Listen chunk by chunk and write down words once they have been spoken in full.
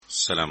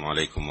السلام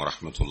عليكم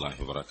ورحمة الله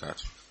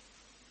وبركاته.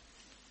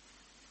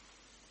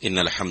 إن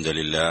الحمد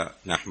لله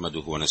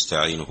نحمده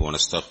ونستعينه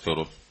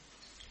ونستغفره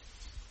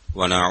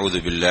ونعوذ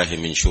بالله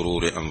من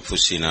شرور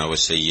أنفسنا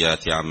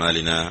وسيئات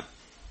أعمالنا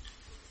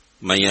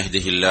من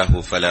يهده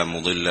الله فلا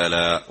مضل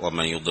له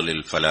ومن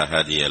يضلل فلا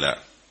هادي له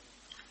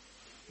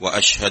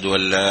وأشهد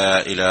أن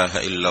لا إله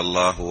إلا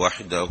الله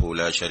وحده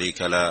لا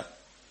شريك له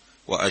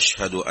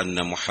وأشهد أن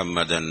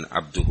محمدا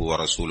عبده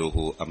ورسوله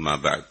أما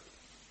بعد.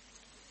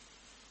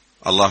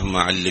 اللهم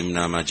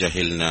علمنا ما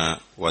جهلنا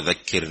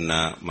وذكرنا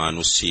ما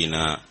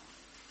نسينا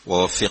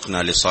ووفقنا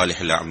لصالح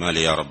الأعمال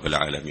يا رب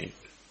العالمين.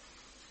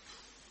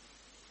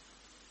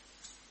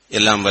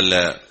 எல்லாம் வல்ல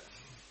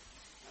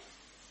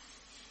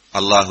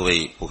அல்லாஹுவை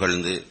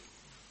புகழ்ந்து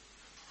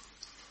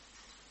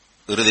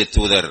இறுதி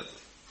தூதர்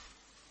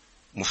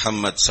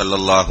முஹம்மது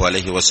ஸல்லல்லாஹு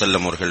அலைஹி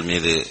வஸல்லம் அவர்கள்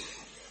மீது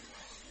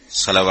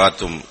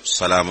ஸலவாத்தும்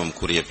ஸலாமும்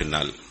கூறிய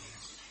பின்னால்,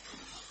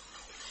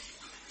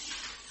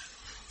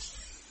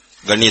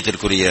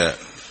 கண்ணியத்திற்குரிய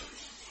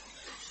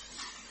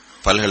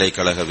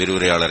பல்கலைக்கழக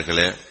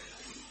விரிவுரையாளர்களே,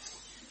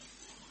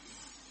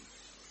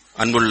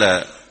 அன்புள்ள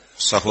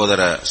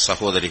சகோதர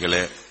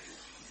சகோதரிகளே,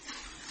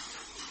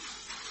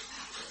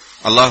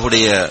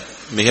 அல்லாஹுடைய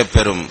மிக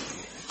பெரும்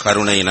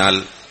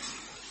கருணையினால்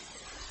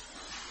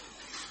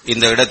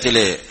இந்த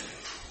இடத்திலே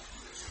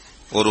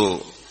ஒரு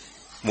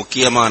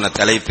முக்கியமான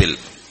தலைப்பில்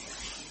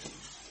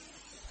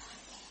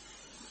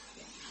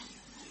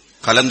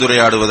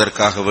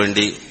கலந்துரையாடுவதற்காக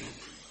வேண்டி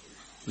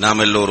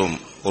நாம் எல்லோரும்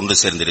ஒன்று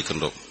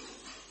சேர்ந்திருக்கின்றோம்.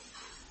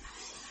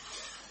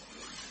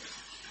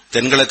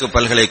 தென்கிழக்கு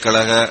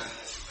பல்கலைக்கழக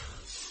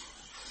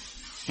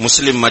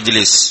முஸ்லிம்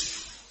மஜ்லிஸ்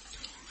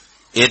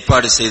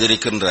ஏற்பாடு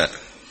செய்திருக்கின்ற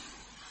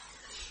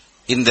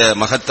இந்த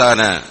மகத்தான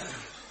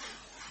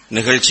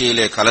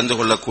நிகழ்ச்சியிலே கலந்து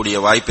கொள்ளக்கூடிய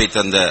வாய்ப்பை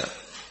தந்த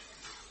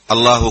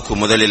அல்லாஹுக்கு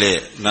முதலிலே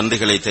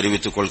நன்றிகளை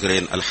தெரிவித்துக்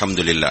கொள்கிறேன்.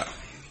 அல்ஹம்துலில்லாஹ்.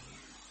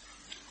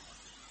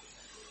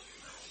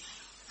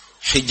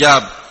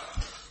 ஹிஜாப்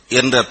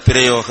என்ற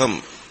பிரயோகம்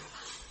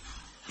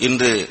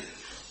இன்று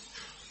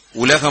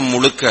உலகம்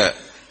முழுக்க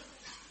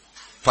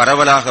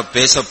பரவலாக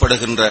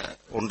பேசப்படுகின்ற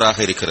ஒன்றாக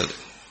இருக்கிறது.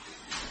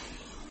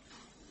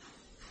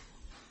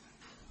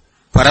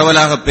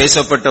 பரவலாக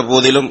பேசப்பட்ட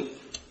போதிலும்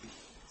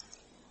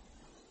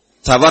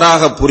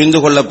தவறாக புரிந்து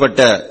கொள்ளப்பட்ட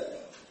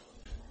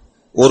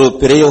ஒரு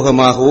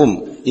பிரயோகமாகவும்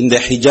இந்த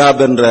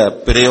ஹிஜாப் என்ற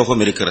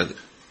பிரயோகம் இருக்கிறது.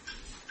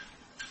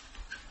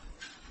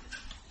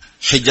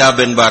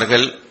 ஹிஜாப்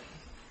என்பார்கள்,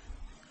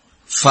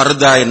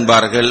 ஃபர்தா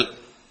என்பார்கள்,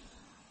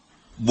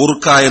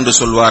 புர்கா என்று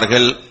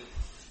சொல்வார்கள்,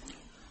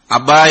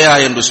 அபாயா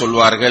என்று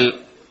சொல்வார்கள்,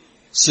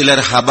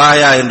 சிலர்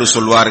ஹபாயா என்று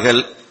சொல்வார்கள்.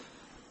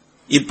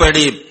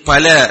 இப்படி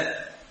பல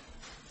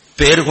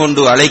பெயர்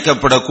கொண்டு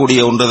அழைக்கப்படக்கூடிய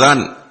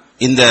ஒன்றுதான்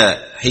இந்த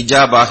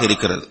ஹிஜாபாக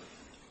இருக்கிறது.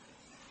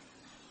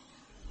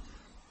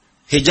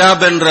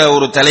 ஹிஜாப் என்ற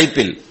ஒரு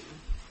தலைப்பில்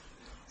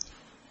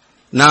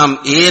நாம்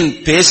ஏன்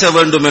பேச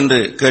வேண்டும்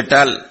என்று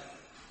கேட்டால்,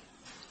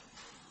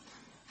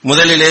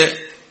 முதலிலே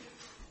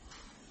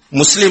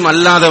முஸ்லிம்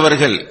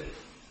அல்லாதவர்கள்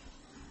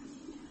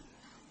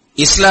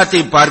இஸ்லாத்தை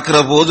பார்க்கிற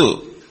போது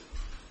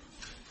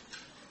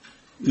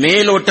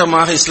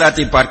மேலோட்டமாக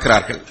இஸ்லாத்தை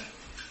பார்க்கிறார்கள்.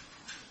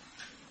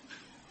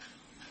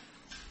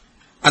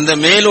 அந்த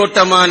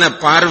மேலோட்டமான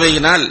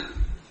பார்வையினால்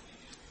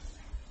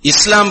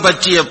இஸ்லாம்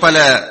பற்றிய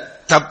பல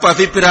தப்பு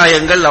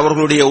அபிப்பிராயங்கள்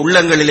அவர்களுடைய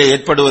உள்ளங்களிலே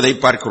ஏற்படுவதை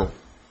பார்க்கிறோம்.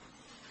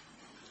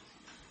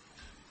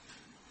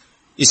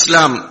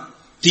 இஸ்லாம்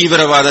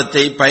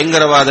தீவிரவாதத்தை,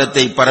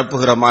 பயங்கரவாதத்தை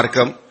பரப்புகிற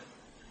மார்க்கம்.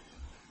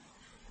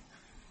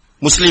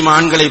 முஸ்லிம்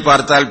ஆண்களை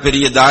பார்த்தால்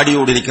பெரிய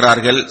தாடியோடு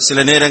இருக்கிறார்கள். சில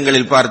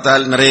நேரங்களில்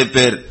பார்த்தால் நிறைய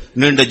பேர்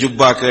நீண்ட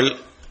ஜுப்பாக்கள்.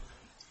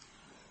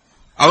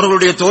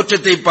 அவர்களுடைய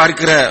தோற்றத்தை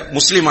பார்க்கிற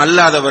முஸ்லிம்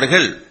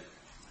அல்லாதவர்கள்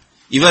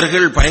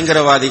இவர்கள்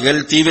பயங்கரவாதிகள்,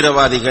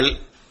 தீவிரவாதிகள்,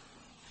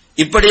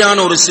 இப்படியான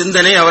ஒரு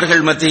சிந்தனை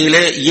அவர்கள்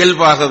மத்தியிலே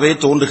இயல்பாகவே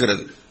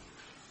தோன்றுகிறது.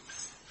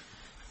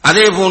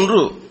 அதேபோன்று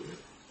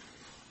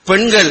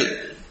பெண்கள்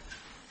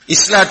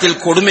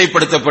இஸ்லாத்தில்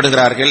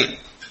கொடுமைப்படுத்தப்படுகிறார்கள்.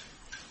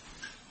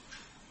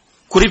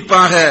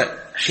 குறிப்பாக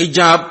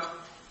ஹிஜாப்,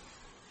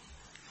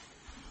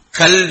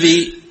 கல்வி,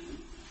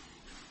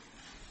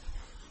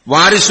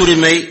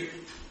 வாரிசுரிமை,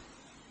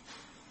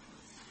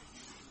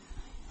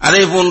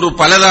 அதேபோன்று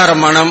பலதார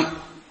மனம்,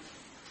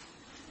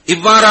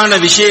 இவ்வாறான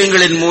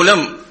விஷயங்களின்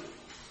மூலம்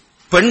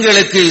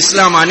பெண்களுக்கு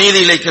இஸ்லாம்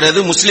அநீதி இழைக்கிறது,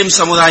 முஸ்லிம்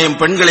சமுதாயம்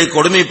பெண்களை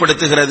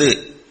கொடுமைப்படுத்துகிறது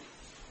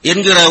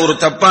என்கிற ஒரு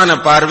தப்பான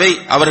பார்வை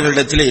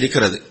அவர்களிடத்தில்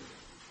இருக்கிறது.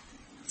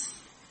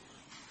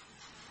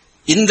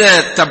 இந்த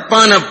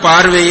தப்பான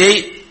பார்வையை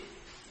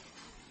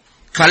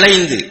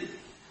களைந்து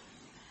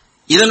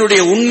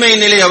இதனுடைய உண்மை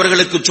நிலை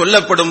அவர்களுக்கு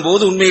சொல்லப்படும்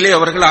போது உண்மையிலே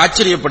அவர்கள்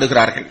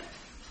ஆச்சரியப்படுகிறார்கள்.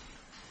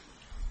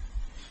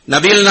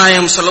 நபிகள்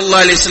நாயகம்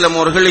ஸல்லல்லாஹு அலைஹி வஸல்லம்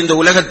அவர்கள் இந்த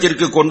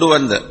உலகத்திற்கு கொண்டு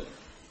வந்த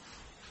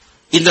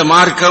இந்த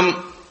மார்க்கம்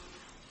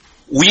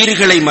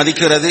உயிர்களை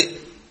மதிக்கிறது,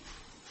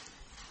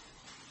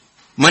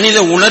 மனித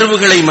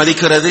உணர்வுகளை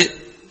மதிக்கிறது,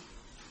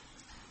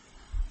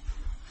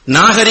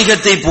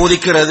 நாகரிகத்தை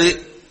போதிக்கிறது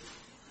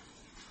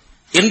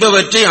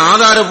என்பவற்றை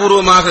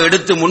ஆதாரபூர்வமாக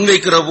எடுத்து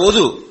முன்வைக்கிற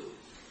போது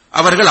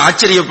அவர்கள்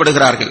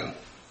ஆச்சரியப்படுகிறார்கள்.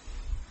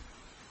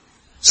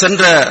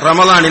 சென்ற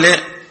ரமலானிலே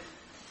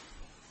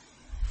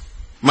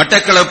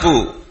மட்டக்களப்பு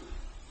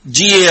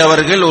ஜிஏ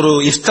அவர்கள் ஒரு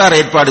இஃப்தார்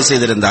ஏற்பாடு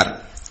செய்திருந்தார்.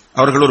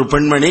 அவர்கள் ஒரு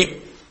பெண்மணி,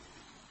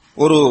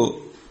 ஒரு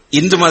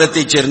இந்து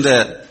மதத்தைச் சேர்ந்த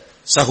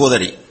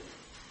சகோதரி.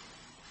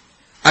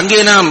 அங்கே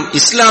நாம்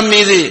இஸ்லாம்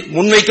மீது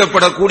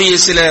முன்வைக்கப்படக்கூடிய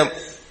சில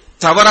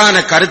தவறான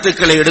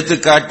கருத்துக்களை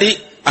எடுத்துக்காட்டி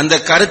அந்த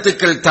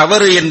கருத்துக்கள்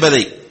தவறு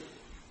என்பதை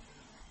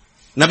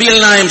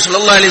நபிகள் நாயகம்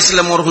ஸல்லல்லாஹு அலைஹி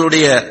வஸல்லம்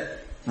அவர்களுடைய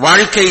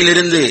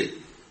வாழ்க்கையிலிருந்து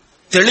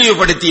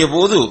தெளிவுபடுத்திய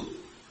போது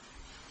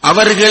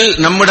அவர்கள்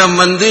நம்மிடம்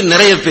வந்து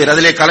நிறைய பேர்,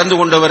 அதிலே கலந்து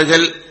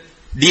கொண்டவர்கள்,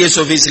 டிஎஸ்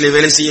ஆபீஸிலே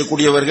வேலை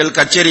செய்யக்கூடியவர்கள்,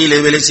 கச்சேரியிலே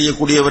வேலை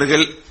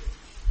செய்யக்கூடியவர்கள்,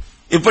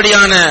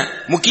 இப்படியான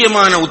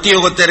முக்கியமான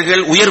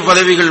உத்தியோகத்தர்கள், உயர்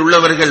பதவிகள்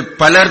உள்ளவர்கள்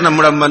பலர்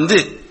நம்மிடம் வந்து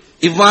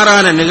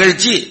இவ்வாறான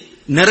நிகழ்ச்சி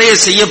நிறைய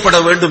செய்யப்பட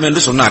வேண்டும்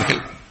என்று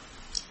சொன்னார்கள்.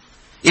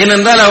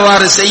 ஏனென்றால்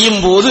அவ்வாறு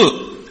செய்யும் போது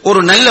ஒரு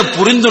நல்ல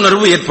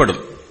புரிந்துணர்வு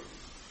ஏற்படும்.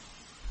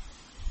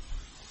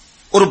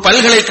 ஒரு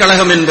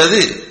பல்கலைக்கழகம் என்பது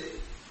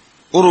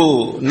ஒரு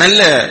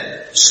நல்ல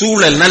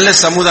சூழல், நல்ல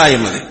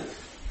சமுதாயம். அது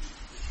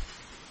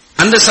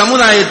அந்த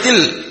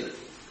சமுதாயத்தில்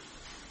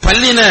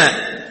பல்லின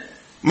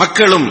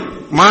மக்களும்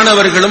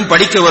மாணவர்களும்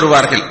படிக்க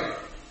வருவார்கள்.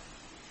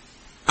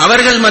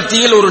 அவர்கள்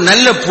மத்தியில் ஒரு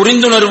நல்ல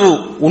புரிந்துணர்வு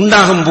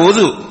உண்டாகும்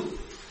போது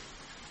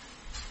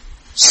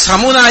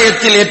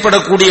சமுதாயத்தில்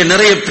ஏற்படக்கூடிய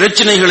நிறைய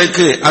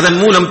பிரச்சனைகளுக்கு அதன்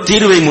மூலம்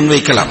தீர்வை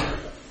முன்வைக்கலாம்.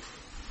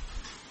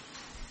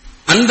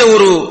 அந்த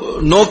ஒரு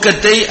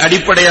நோக்கத்தை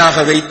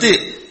அடிப்படையாக வைத்து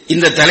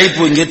இந்த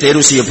தலைப்பு இங்கே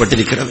தேர்வு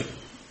செய்யப்பட்டிருக்கிறது.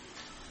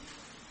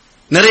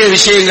 நிறைய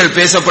விஷயங்கள்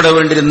பேசப்பட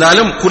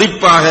வேண்டியிருந்தாலும்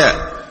குறிப்பாக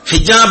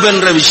ஹிஜாப்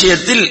என்ற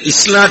விஷயத்தில்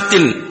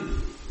இஸ்லாத்தின்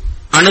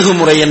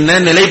அணுகுமுறை என்ன,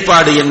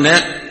 நிலைப்பாடு என்ன,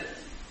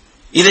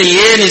 இதை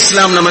ஏன்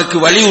இஸ்லாம் நமக்கு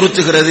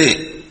வலியுறுத்துகிறது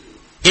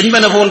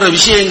என்பன போன்ற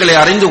விஷயங்களை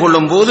அறிந்து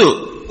கொள்ளும் போது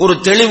ஒரு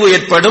தெளிவு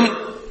ஏற்படும்.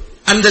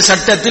 அந்த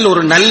சட்டத்தில்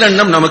ஒரு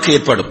நல்லெண்ணம் நமக்கு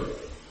ஏற்படும்.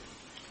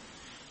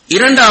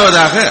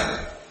 இரண்டாவதாக,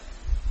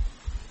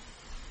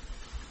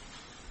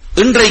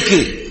 இன்றைக்கு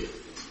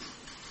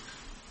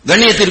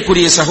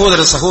கண்ணியத்திற்குரிய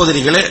சகோதர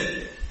சகோதரிகளே,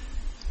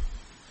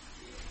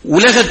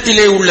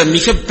 உலகத்திலே உள்ள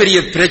மிகப்பெரிய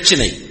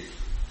பிரச்சனை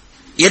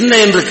என்ன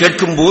என்று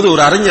கேட்கும்போது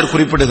ஒரு அறிஞர்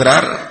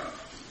குறிப்பிடுகிறார்,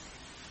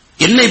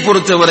 என்னை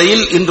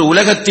பொறுத்தவரையில் இன்று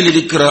உலகத்தில்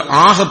இருக்கிற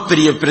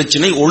ஆகப்பெரிய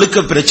பிரச்சனை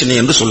ஒழுக்க பிரச்சனை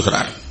என்று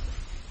சொல்கிறார்.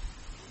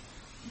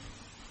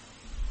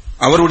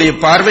 அவருடைய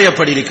பார்வை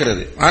அப்படி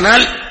இருக்கிறது.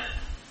 ஆனால்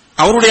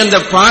அவருடைய அந்த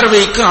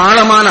பார்வைக்கு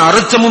ஆழமான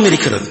அர்த்தமும்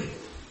இருக்கிறது.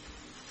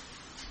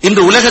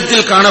 இன்று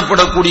உலகத்தில்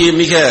காணப்படக்கூடிய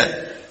மிக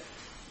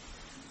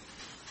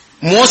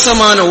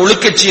மோசமான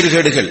ஒழுக்கச்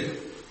சீர்கேடுகள்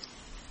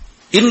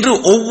இன்று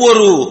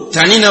ஒவ்வொரு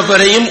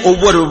தனிநபரையும்,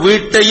 ஒவ்வொரு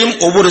வீட்டையும்,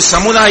 ஒவ்வொரு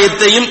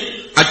சமுதாயத்தையும்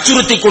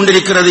அச்சுறுத்திக்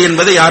கொண்டிருக்கிறது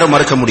என்பதை யாரும்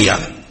மறுக்க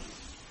முடியாது.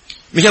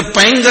 மிக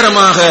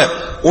பயங்கரமாக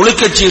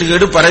ஒழுக்கச்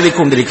சீர்கேடு பரவிக்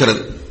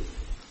கொண்டிருக்கிறது.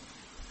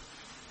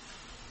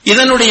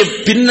 இதனுடைய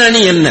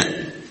பின்னணி என்ன?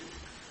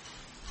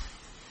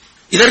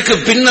 இதற்கு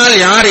பின்னால்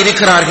யார்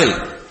இருக்கிறார்கள்?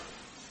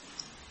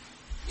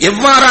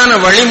 எவ்வாறான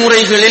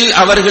வழிமுறைகளில்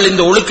அவர்கள்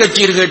இந்த ஒழுக்கச்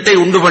சீர்கேட்டை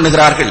உண்டு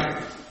பண்ணுகிறார்கள்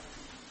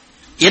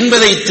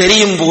என்பதை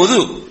தெரியும் போது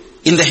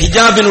இந்த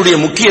ஹிஜாபினுடைய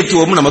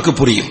முக்கியத்துவம் நமக்கு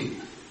புரியும்.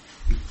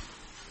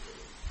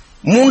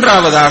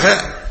 மூன்றாவதாக,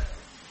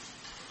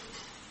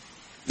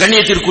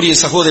 கண்ணியத்திற்குரிய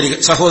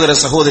சகோதர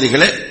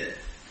சகோதரிகளே,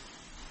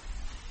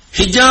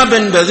 ஹிஜாப்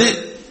என்பது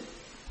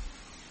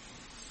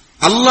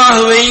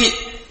அல்லாஹுவை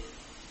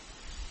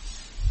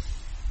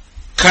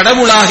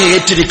கடவுளாக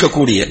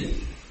ஏற்றிருக்கக்கூடிய,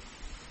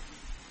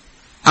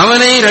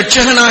 அவனை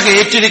இரட்சகனாக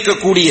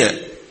ஏற்றிருக்கக்கூடிய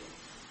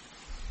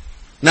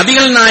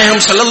நபிகள்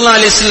நாயகம் ஸல்லல்லாஹு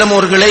அலைஹி வஸல்லம்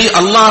அவர்களை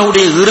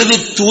அல்லாஹ்வுடைய இறுதி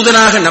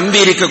தூதனாக நம்பி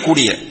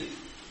இருக்கக்கூடிய,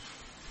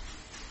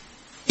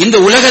 இந்த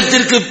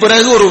உலகத்திற்கு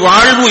பிறகு ஒரு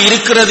வாழ்வு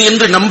இருக்கிறது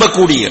என்று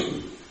நம்பக்கூடிய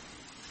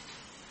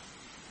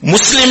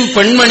முஸ்லிம்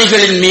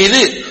பெண்மணிகளின்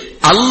மீது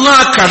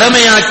அல்லாஹ்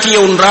கடமையாக்கிய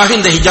ஒன்றாக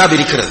இந்த ஹிஜாப்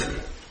இருக்கிறது.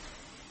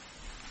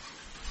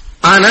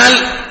 ஆனால்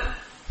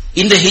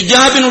இந்த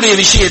ஹிஜாபினுடைய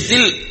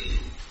விஷயத்தில்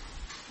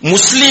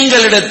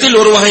முஸ்லிம்களிடத்தில்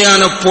ஒரு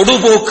வகையான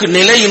பொடுபோக்கு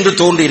நிலை இன்று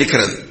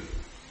தோன்றியிருக்கிறது.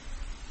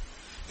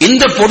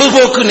 இந்த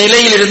பொடுபோக்கு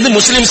நிலையிலிருந்து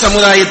முஸ்லிம்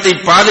சமுதாயத்தை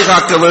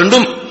பாதுகாக்க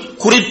வேண்டும்.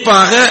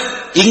 குறிப்பாக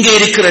இங்கே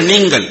இருக்கிற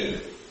நீங்கள்,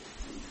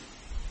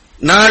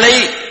 நாளை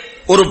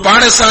ஒரு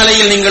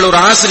பாடசாலையில் நீங்கள் ஒரு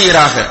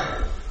ஆசிரியராக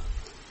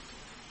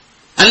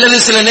அல்லது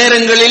சில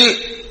நேரங்களில்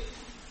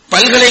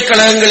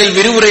பல்கலைக்கழகங்களில்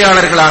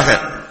விரிவுரையாளர்களாக,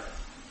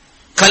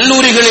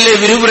 கல்லூரிகளிலே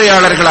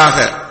விரிவுரையாளர்களாக,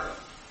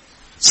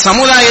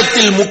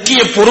 சமுதாயத்தில் முக்கிய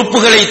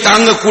பொறுப்புகளை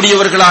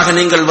தாங்கக்கூடியவர்களாக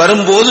நீங்கள்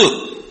வரும்போது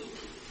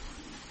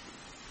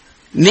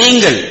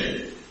நீங்கள்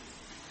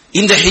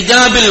இந்த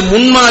ஹிஜாபில்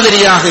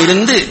முன்மாதிரியாக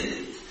இருந்து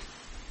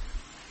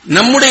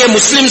நம்முடைய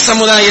முஸ்லிம்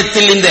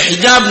சமுதாயத்தில் இந்த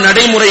ஹிஜாப்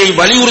நடைமுறையை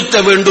வலியுறுத்த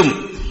வேண்டும்,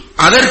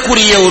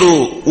 அதற்குரிய ஒரு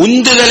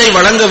உந்துதலை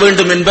வழங்க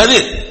வேண்டும் என்பது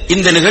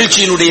இந்த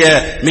நிகழ்ச்சியினுடைய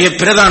மிக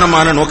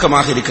பிரதானமான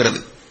நோக்கமாக இருக்கிறது.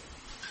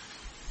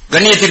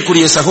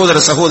 கண்ணியத்திற்குரிய சகோதர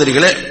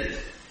சகோதரிகளே,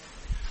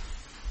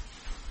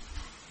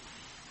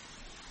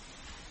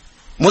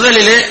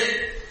 முதலிலே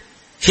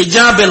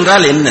ஹிஜாப்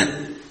என்றால் என்ன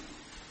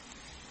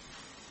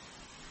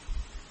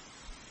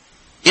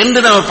என்று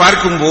நாம்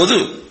பார்க்கும்போது,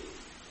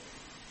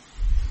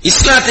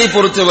 இஸ்லாத்தை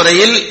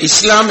பொறுத்தவரையில்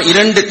இஸ்லாம்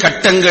 2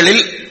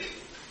 கட்டங்களில்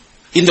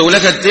இந்த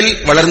உலகத்தில்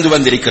வளர்ந்து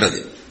வந்திருக்கிறது.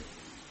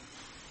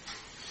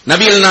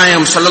 நபிகள்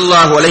நாயகம்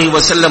ஸல்லல்லாஹு அலைஹி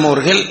வஸல்லம்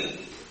அவர்கள்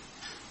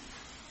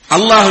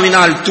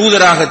அல்லாஹ்வினால்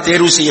தூதராக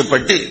தேர்வு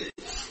செய்யப்பட்டு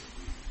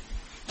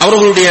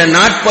அவர்களுடைய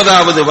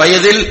 40வது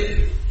வயதில்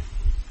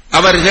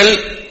அவர்கள்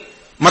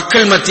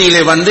மக்கள்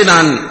மத்தியிலே வந்து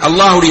நான்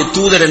அல்லாஹ்வுடைய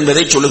தூதர்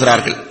என்பதை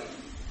சொல்லுகிறார்கள்.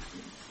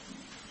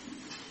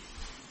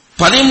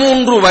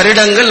 13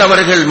 வருடங்கள்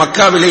அவர்கள்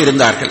மக்காவிலே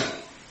இருந்தார்கள்.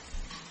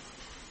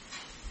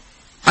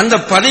 அந்த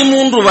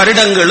 13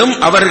 வருடங்களும்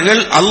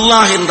அவர்கள்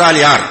அல்லாஹ் என்றால்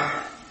யார்,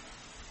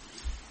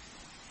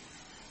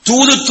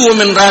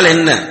 தூதுத்துவம் என்றால்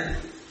என்ன,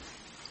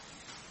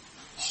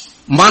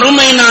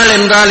 மறுமை நாள்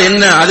என்றால்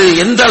என்ன, அது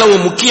எந்த அளவு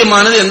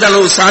முக்கியமானது, எந்த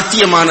அளவு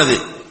சாத்தியமானது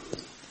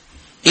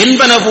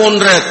என்பன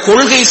போன்ற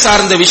கொள்கை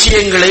சார்ந்த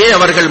விஷயங்களையே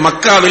அவர்கள்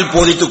மக்காவில்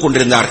போதித்துக்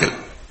கொண்டிருந்தார்கள்.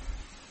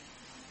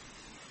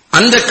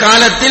 அந்த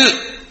காலத்தில்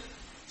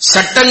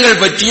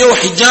சட்டங்கள் பற்றியோ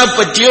ஹிஜாப்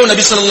பற்றியோ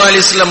நபி ஸல்லல்லாஹு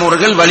அலைஹி வஸல்லம்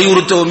அவர்கள்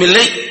வலியுறுத்தவும்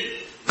இல்லை,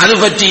 அது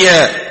பற்றிய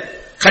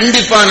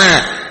கண்டிப்பான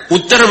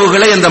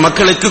உத்தரவுகளை அந்த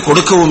மக்களுக்கு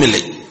கொடுக்கவும்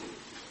இல்லை.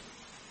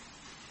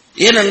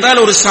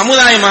 ஏனென்றால் ஒரு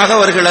சமுதாயமாக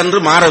அவர்கள் அன்று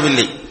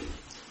மாறவில்லை.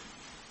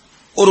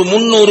 ஒரு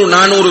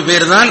 300-400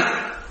 பேர் தான்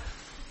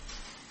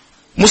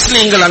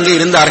முஸ்லிம்கள் அங்கே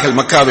இருந்தார்கள்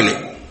மக்காவிலே.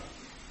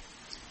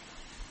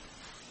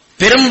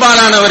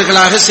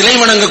 பெரும்பாலானவர்களாக சிலை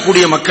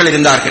வணங்கக்கூடிய மக்கள்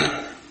இருந்தார்கள்.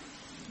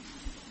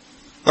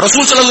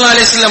 ரசூல் ஸல்லல்லாஹு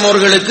அலைஹி வஸல்லம்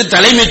அவர்களுக்கு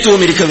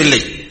தலைமைத்துவம்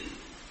இருக்கவில்லை,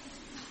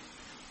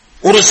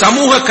 ஒரு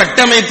சமூக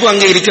கட்டமைப்பு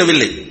அங்கே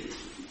இருக்கவில்லை.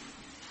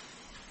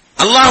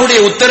 அல்லாஹ்வுடைய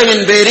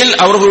உத்தரவின் பேரில்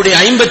அவர்களுடைய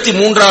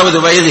 53வது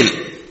வயதில்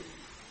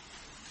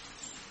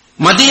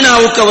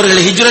மதீனாவுக்கு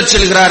அவர்கள் ஹிஜ்ரத்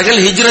செல்கிறார்கள்.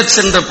 ஹிஜ்ரத்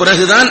சென்ற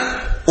பிறகுதான்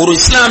ஒரு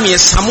இஸ்லாமிய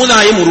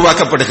சமுதாயம்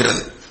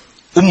உருவாக்கப்படுகிறது,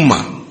 உம்மா.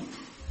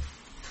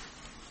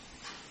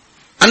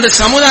 அந்த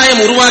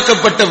சமுதாயம்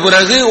உருவாக்கப்பட்ட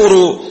பிறகு ஒரு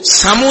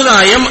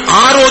சமுதாயம்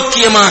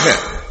ஆரோக்கியமாக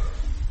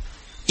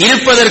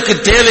இருப்பதற்கு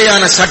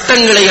தேவையான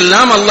சட்டங்களை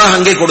எல்லாம் அல்லாஹ்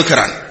அங்கே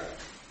கொடுக்கிறான்.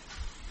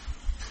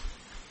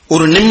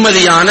 ஒரு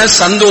நிம்மதியான,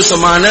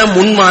 சந்தோஷமான,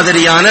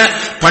 முன்மாதிரியான,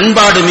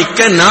 பண்பாடு மிக்க,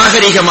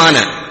 நாகரிகமான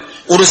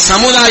ஒரு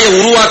சமுதாய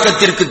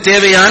உருவாக்கத்திற்கு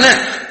தேவையான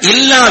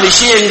எல்லா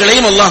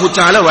விஷயங்களையும் அல்லாஹு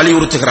தஆலா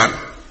வலியுறுத்துகிறான்.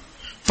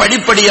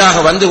 படிப்படியாக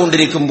வந்து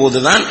கொண்டிருக்கும்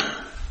போதுதான்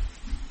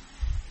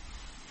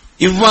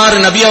இவ்வாறு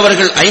நபி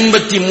அவர்கள்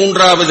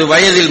 53வது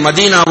வயதில்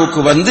மதீனாவுக்கு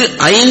வந்து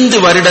 5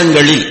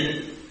 வருடங்களில்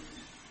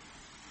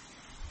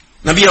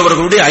நபி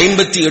அவர்களுடைய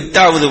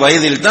 58வது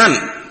வயதில் தான்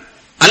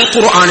அல்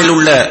குர்ஆனில்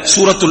உள்ள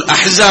சூரத்துல்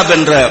அஹ்ஸாப்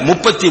என்ற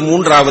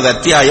 33வது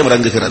அத்தியாயம்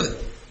இறங்குகிறது.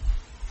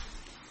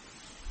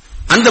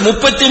 அந்த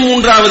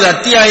 33வது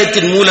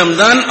அத்தியாயத்தின்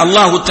மூலம்தான்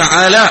அல்லாஹு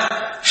தஆலா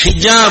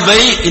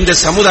ஹிஜாபை இந்த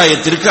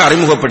சமுதாயத்திற்கு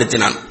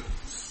அறிமுகப்படுத்தினான்.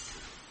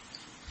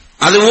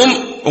 அதுவும்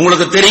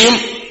உங்களுக்கு தெரியும்,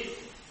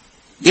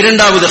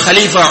 2வது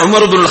கலீஃபா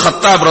உமர் இப்னுல்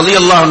கத்தாப்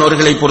ரலியல்லாஹு அன்ஹு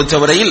அவர்களை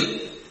பொறுத்தவரையில்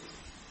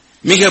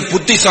மிக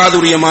புத்தி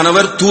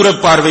சாதுரியமானவர்,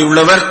 தூரப்பார்வை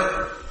உள்ளவர்.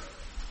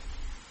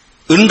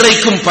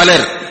 இன்றைக்கும்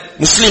பலர்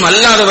முஸ்லிம்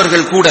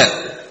அல்லாதவர்கள் கூட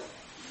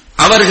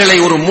அவர்களை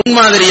ஒரு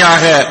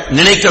முன்மாதிரியாக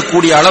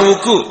நினைக்கக்கூடிய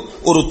அளவுக்கு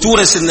ஒரு தூர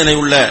சிந்தனை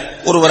உள்ள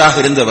ஒருவராக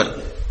இருந்தவர்.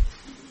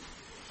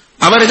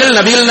 அவர்கள்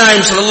நபிகள்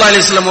நாயகம் ஸல்லல்லாஹு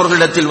அலைஹி வஸல்லம்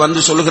அவர்களிடத்தில்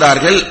வந்து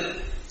சொல்கிறார்கள்,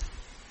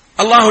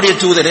 அல்லாஹ்வுடைய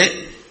தூதரே,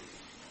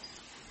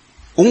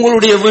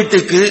 உங்களுடைய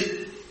வீட்டுக்கு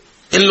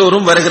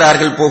எல்லோரும்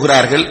வருகிறார்கள்,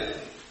 போகிறார்கள்,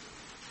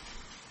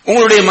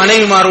 உங்களுடைய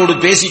மனைவிமாரோடு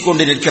பேசிக்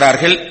கொண்டு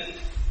நிற்கிறார்கள்.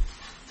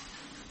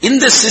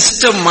 இந்த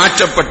சிஸ்டம்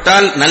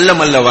மாற்றப்பட்டால்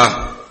நல்லமல்லவா?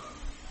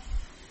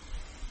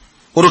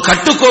 ஒரு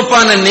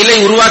கட்டுக்கோப்பான நிலை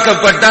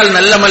உருவாக்கப்பட்டால்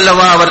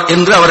நல்லமல்லவா அவர்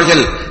என்று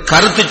அவர்கள்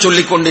கருத்து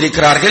சொல்லிக்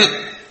கொண்டிருக்கிறார்கள்.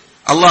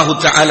 அல்லாஹு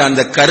தஆலா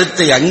அந்த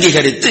கருத்தை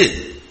அங்கீகரித்து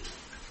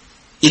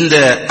இந்த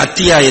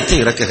அத்தியாயத்தை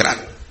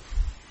இறக்குகிறார்.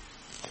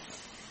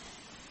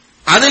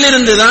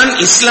 அதிலிருந்துதான்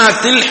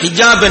இஸ்லாத்தில்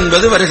ஹிஜாப்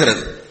என்பது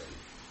வருகிறது.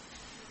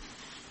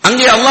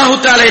 அங்கே அல்லாஹு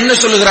தஆலா என்ன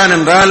சொல்லுகிறான்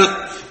என்றால்,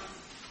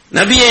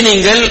 நபியே,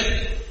 நீங்கள்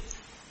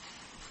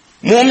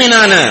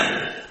மூமினான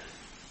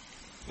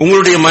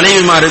உங்களுடைய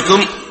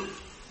மனைவிமாருக்கும்,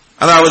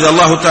 அதாவது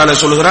அல்லாஹு தஆலா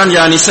சொல்லுகிறான்,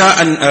 யா நிசா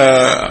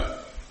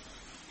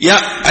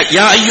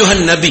யா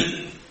அய்யுஹன் நபி,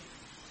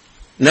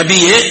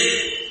 நபியே,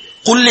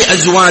 குல் லி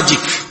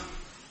அஸ்வாஜிக்,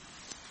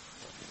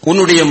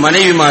 உன்னுடைய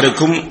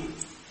மனைவிமாருக்கும்,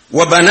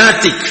 வ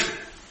பனாத்திக்,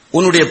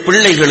 உன்னுடைய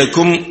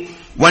பிள்ளைகளுக்கும்,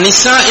 வ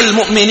நிசாஇல்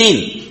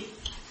முஃமினீன்,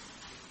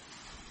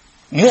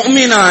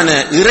 முஃமினான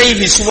இறை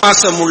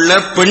விசுவாசமுள்ள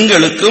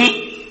பெண்களுக்கும்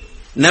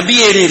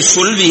நபியே நீர்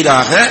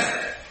சொல்வீராக,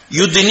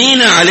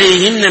 யுத்னீன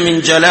அலைஹின்ன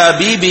மின்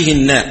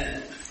ஜலாபீபிஹின்ன,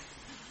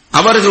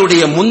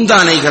 அவர்களுடைய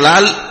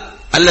முந்தானைகளால்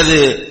அல்லது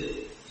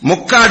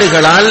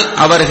முக்காடுகளால்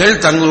அவர்கள்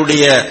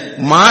தங்களுடைய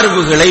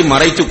மார்புகளை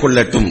மறைத்துக்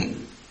கொள்ளட்டும்.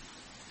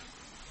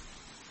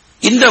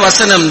 இந்த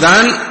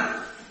வசனம்தான்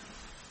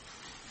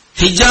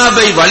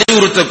ஹிஜாபை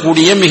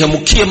வலியுறுத்தக்கூடிய மிக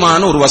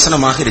முக்கியமான ஒரு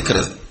வசனமாக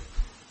இருக்கிறது.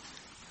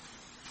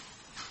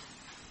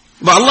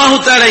 அல்லாஹு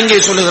தஆலா இங்கே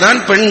சொல்லுகிறான்,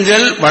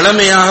 பெண்கள்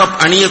வளமையாக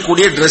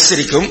அணியக்கூடிய டிரெஸ்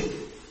இருக்கும்,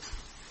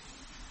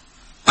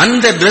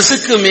 அந்த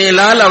டிரெஸ்ஸுக்கு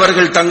மேலால்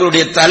அவர்கள்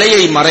தங்களுடைய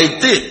தலையை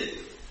மறைத்து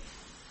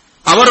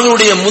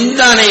அவர்களுடைய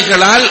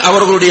முந்தானைகளால்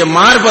அவர்களுடைய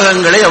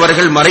மார்பகங்களை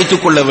அவர்கள்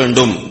மறைத்துக் கொள்ள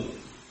வேண்டும்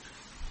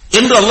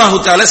என்று அல்லாஹு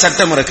தஆலா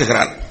சட்டம்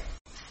இறக்குகிறார்.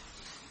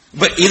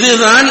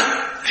 இதுதான்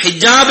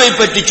ஹிஜாபை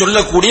பற்றி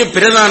சொல்லக்கூடிய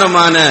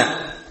பிரதானமான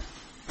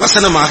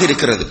வசனமாக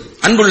இருக்கிறது.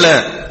 அன்புள்ள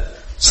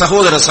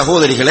சகோதர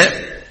சகோதரிகளே,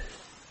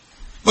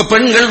 இப்ப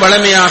பெண்கள்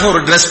வழமையாக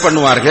ஒரு டிரெஸ்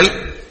பண்ணுவார்கள்.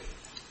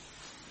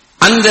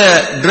 அந்த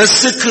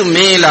டிரெஸ்ஸுக்கு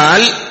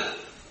மேலால்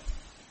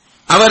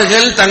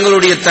அவர்கள்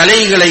தங்களுடைய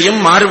தலைகளையும்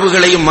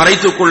மார்புகளையும்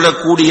மறைத்துக்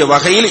கொள்ளக்கூடிய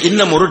வகையில்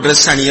இன்னும் ஒரு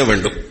டிரெஸ் அணிய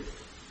வேண்டும்.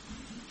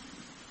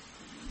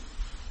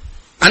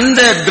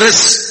 அந்த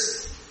டிரெஸ்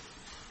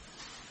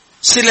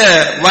சில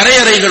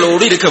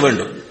வரையறைகளோடு இருக்க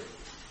வேண்டும்.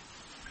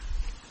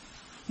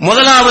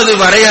 முதலாவது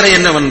வரையறை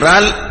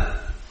என்னவென்றால்,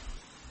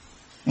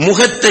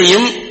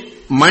 முகத்தையும்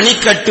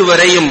மணிக்கட்டு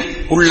வரையும்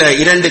உள்ள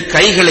 2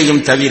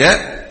 கைகளையும் தவிர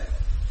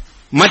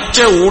மற்ற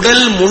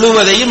உடல்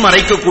முழுவதையும்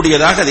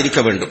மறைக்கக்கூடியதாக அது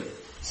இருக்க வேண்டும்.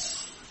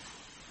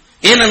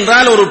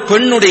 ஏனென்றால் ஒரு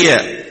பெண்ணுடைய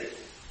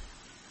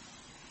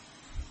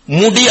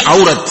முடி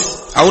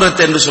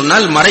அவுரத் என்று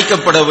சொன்னால்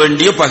மறைக்கப்பட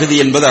வேண்டிய பகுதி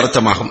என்பது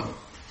அர்த்தமாகும்.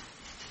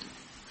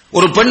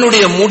 ஒரு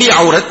பெண்ணுடைய முடி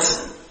அவுரத்,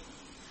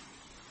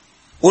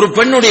 ஒரு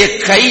பெண்ணுடைய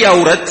கை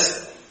அவுரத்,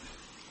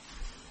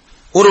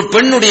 ஒரு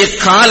பெண்ணுடைய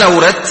கால்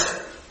அவுரத்,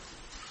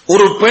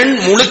 ஒரு பெண்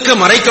முழுக்க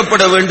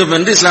மறைக்கப்பட வேண்டும்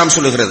என்று இஸ்லாம்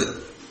சொல்லுகிறது.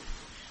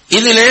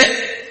 இதிலே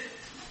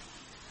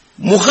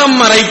முகம்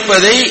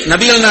மறைப்பதை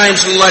நபிகள்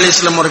நாயகம் ஸல்லல்லாஹு அலைஹி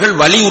வஸல்லம் அவர்கள்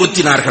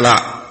வலியுறுத்தினார்களா?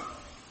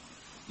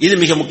 இது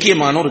மிக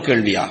முக்கியமான ஒரு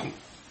கேள்வியாகும்.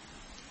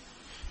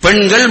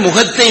 பெண்கள்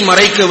முகத்தை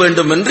மறைக்க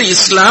வேண்டும் என்று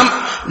இஸ்லாம்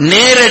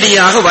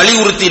நேரடியாக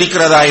வலியுறுத்தி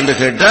இருக்கிறதா என்று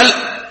கேட்டால்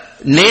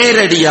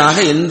நேரடியாக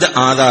எந்த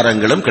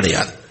ஆதாரங்களும்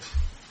கிடையாது.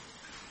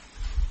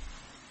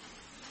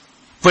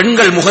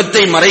 பெண்கள்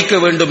முகத்தை மறைக்க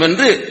வேண்டும்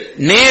என்று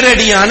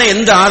நேரடியான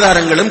எந்த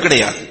ஆதாரங்களும்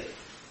கிடையாது.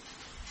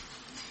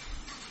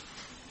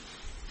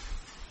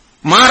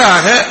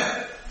 மாறாக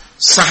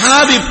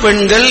சஹாபி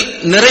பெண்கள்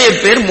நிறைய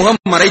பேர்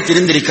முகம்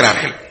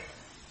மறைத்திருந்திருக்கிறார்கள்.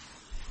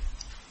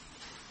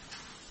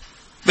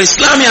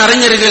 இஸ்லாமிய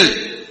அறிஞர்கள்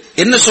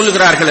என்ன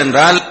சொல்லுகிறார்கள்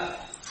என்றால்,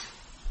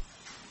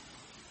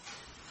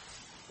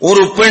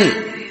 ஒரு பெண்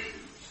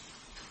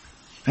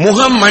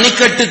முகம்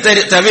மணிக்கட்டு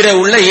தவிர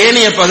உள்ள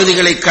ஏனைய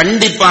பகுதிகளை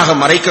கண்டிப்பாக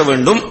மறைக்க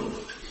வேண்டும்.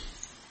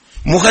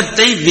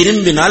 முகத்தை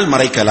விரும்பினால்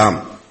மறைக்கலாம்.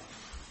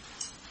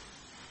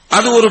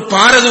 அது ஒரு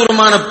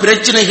பாரதூரமான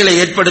பிரச்சனைகளை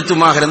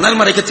ஏற்படுத்துமாக இருந்தால்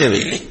மறைக்க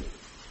தேவையில்லை.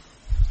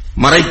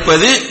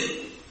 மறைப்பது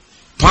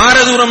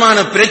பாரதூரமான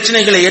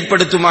பிரச்சனைகளை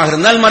ஏற்படுத்துமாக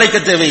இருந்தால் மறைக்க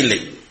தேவையில்லை.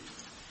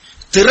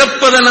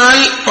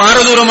 திறப்பதனால்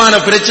பாரதூரமான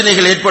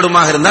பிரச்சனைகள்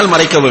ஏற்படுமாக இருந்தால்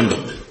மறைக்க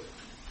வேண்டும்.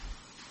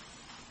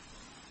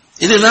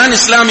 இதுதான்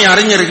இஸ்லாமிய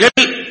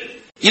அறிஞர்கள்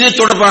இது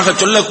தொடர்பாக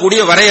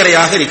சொல்லக்கூடிய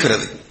வரையறையாக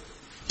இருக்கிறது.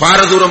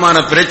 பாரதூரமான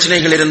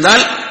பிரச்சனைகள்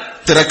இருந்தால்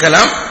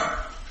திறக்கலாம்,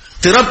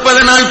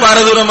 திறப்பதனால்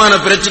பாரதூரமான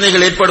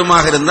பிரச்சனைகள்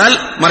ஏற்படுமாக இருந்தால்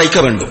மறைக்க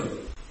வேண்டும்.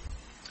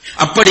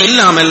 அப்படி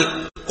இல்லாமல்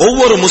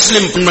ஒவ்வொரு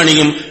முஸ்லிம்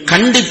பெண்மணியும்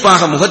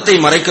கண்டிப்பாக முகத்தை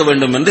மறைக்க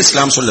வேண்டும் என்று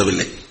இஸ்லாம்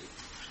சொல்லவில்லை.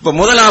 இப்ப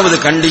முதலாவது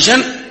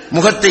கண்டிஷன்,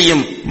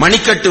 முகத்தையும்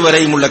மணிக்கட்டு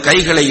வரையும் உள்ள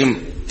கைகளையும்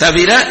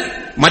தவிர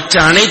மற்ற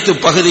அனைத்து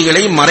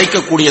பகுதிகளையும்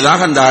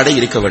மறைக்கக்கூடியதாக அந்த ஆடை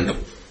இருக்க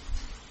வேண்டும்.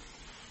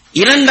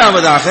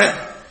 இரண்டாவதாக,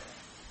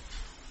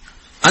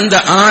 அந்த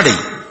ஆடை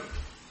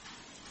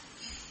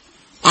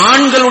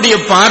ஆண்களுடைய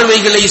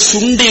பார்வைகளை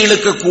சுண்டி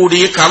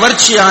இழுக்கக்கூடிய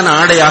கவர்ச்சியான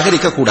ஆடையாக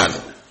இருக்கக்கூடாது.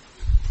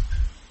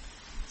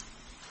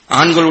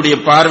 ஆண்களுடைய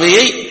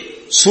பார்வையை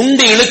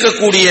சுண்டி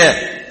இழுக்கக்கூடிய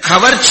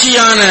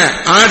கவர்ச்சியான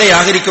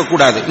ஆடையாக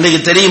இருக்கக்கூடாது.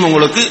 இன்னைக்கு தெரியும்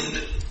உங்களுக்கு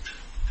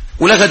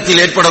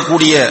உலகத்தில்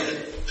ஏற்படக்கூடிய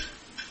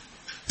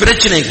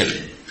பிரச்சனைகள்.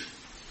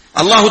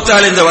 அல்லாஹ்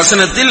தஆலா இந்த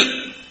வசனத்தில்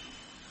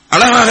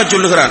அழகாக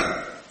சொல்லுகிறான்,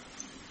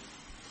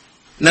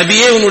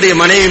 நபியே, உன்னுடைய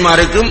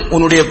மனைவிமாருக்கும்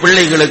உன்னுடைய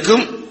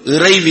பிள்ளைகளுக்கும்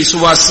இறை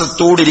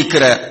விசுவாசத்தோடு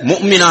இருக்கிற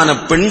முஃமினான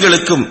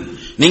பெண்களுக்கும்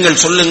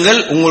நீங்கள் சொல்லுங்கள்,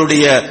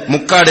 உங்களுடைய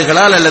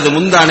முக்காடுகளால் அல்லது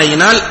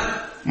முந்தானையினால்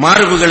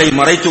மார்புகளை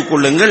மறைத்துக்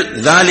கொள்ளுங்கள்.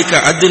 ذَلِكَ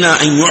أَدْنَى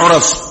أَنْ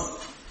يُعْرَفْ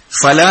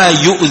فَلَا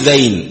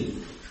يُؤْذَيْنَ.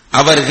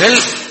 அவர்கள்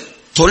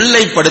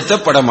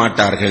தொல்லைப்படுத்தப்பட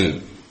மாட்டார்கள்.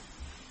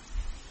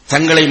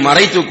 தங்களை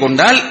மறைத்துக்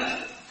கொண்டால்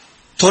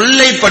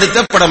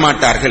தொல்லைப்படுத்தப்பட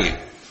மாட்டார்கள்.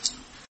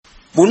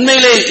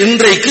 உண்மையிலே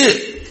இன்றைக்கு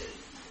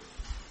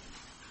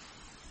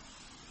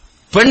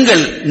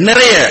பெண்கள்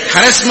நிறைய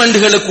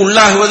ஹராஸ்மெண்ட்களுக்கு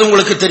உள்ளாகுவது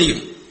உங்களுக்கு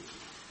தெரியும்.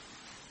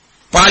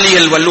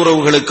 பாலியல்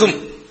வல்லுறவுகளுக்கும்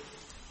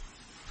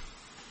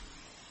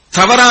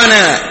தவறான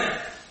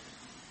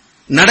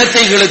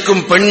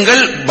நடத்தைகளுக்கும்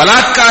பெண்கள்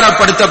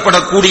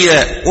பலாத்காரப்படுத்தப்படக்கூடிய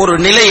ஒரு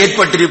நிலை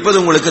ஏற்பட்டிருப்பது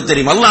உங்களுக்கு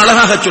தெரியும். அல்லாஹ்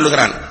அழகாக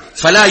சொல்லுகிறான்,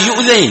 ஃபலா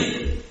யுதைன்.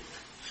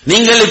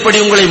 நீங்கள் இப்படி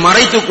உங்களை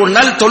மறைத்துக்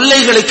கொண்டால்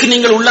தொல்லைகளுக்கு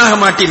நீங்கள் உள்ளாக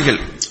மாட்டீர்கள்.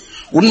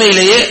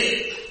 உண்மையிலேயே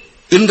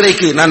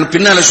இன்றைக்கு நான்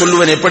பின்னால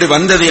சொல்லுவேன் எப்படி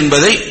வந்தது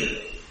என்பதை.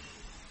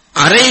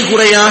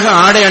 அரைகுறையாக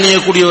ஆடை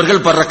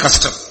அணியக்கூடியவர்கள் படுற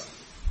கஷ்டம்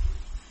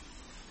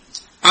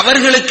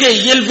அவர்களுக்கே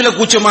இயல்பில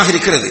கூச்சமாக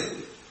இருக்கிறது.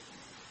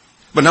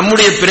 இப்ப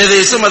நம்முடைய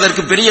பிரதேசம்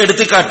அதற்கு பெரிய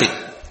எடுத்துக்காட்டு.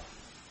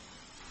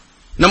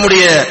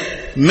 நம்முடைய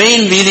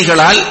மெயின்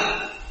வீதிகளால்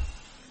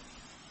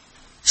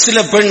சில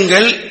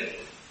பெண்கள்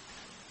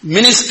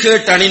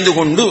மினிஸ்கர்ட் அணிந்து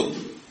கொண்டு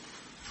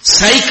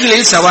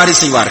சைக்கிளில் சவாரி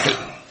செய்வார்கள்.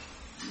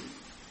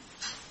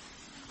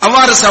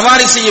 அவ்வாறு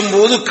சவாரி செய்யும்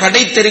போது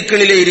கடை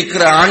தெருக்களிலே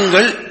இருக்கிற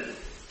ஆண்கள்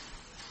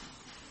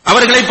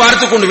அவர்களை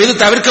பார்த்துக் கொண்டு, இது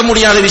தவிர்க்க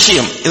முடியாத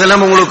விஷயம்.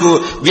 இதெல்லாம் உங்களுக்கு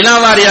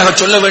வினாவாரியாக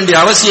சொல்ல வேண்டிய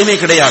அவசியமே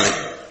கிடையாது.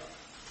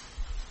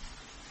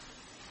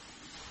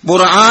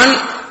 ஒரு ஆண்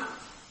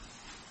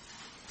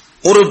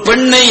ஒரு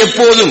பெண்ணை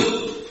எப்போதும்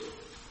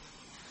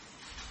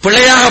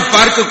பிழையாக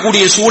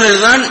பார்க்கக்கூடிய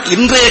சூழல் தான்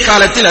இன்றைய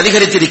காலத்தில்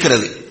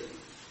அதிகரித்திருக்கிறது.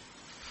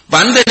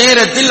 அந்த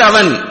நேரத்தில்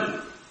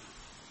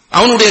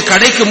அவனுடைய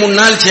கடைக்கு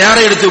முன்னால்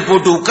சேரை எடுத்து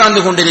போட்டு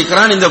உட்கார்ந்து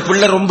கொண்டிருக்கிறான். இந்த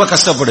பிள்ளை ரொம்ப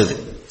கஷ்டப்படுது,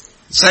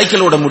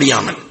 சைக்கிள் ஓட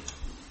முடியாமல்.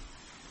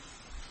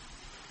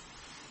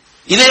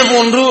 இதே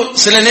போன்று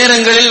சில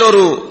நேரங்களில்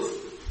ஒரு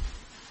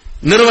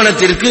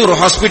நிறுவனத்திற்கு, ஒரு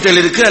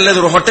ஹாஸ்பிட்டலிற்கு அல்லது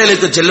ஒரு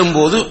ஹோட்டலுக்கு செல்லும்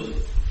போது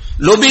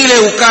லொபியிலே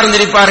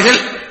உட்கார்ந்திருப்பார்கள்,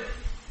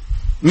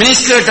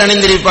 மினிஸ்கர்ட்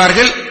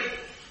அணிந்திருப்பார்கள்,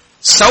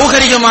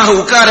 சௌகரியமாக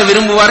உட்கார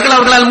விரும்புவார்கள்.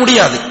 அவர்களால்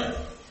முடியாது,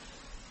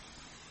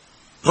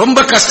 ரொம்ப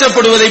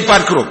கஷ்டப்படுவதை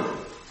பார்க்கிறோம்.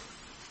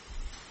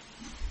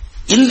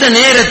 இந்த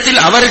நேரத்தில்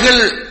அவர்கள்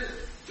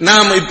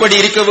நாம் இப்படி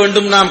இருக்க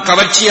வேண்டும், நாம்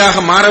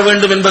கவர்ச்சியாக மாற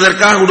வேண்டும்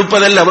என்பதற்காக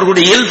உடுப்பதல்ல,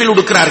 அவர்களுடைய இயல்பில்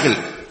உடுக்கிறார்கள்.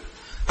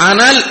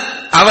 ஆனால்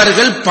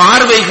அவர்கள்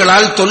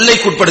பார்வைகளால்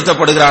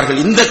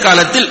தொல்லைக்குட்படுத்தப்படுகிறார்கள். இந்த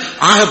காலத்தில்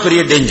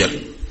ஆகப்பெரிய டேஞ்சர்.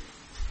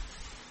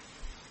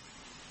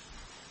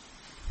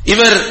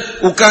 இவர்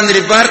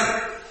உட்கார்ந்திருப்பார்,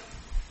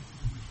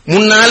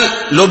 முன்னால்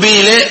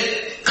லொபியிலே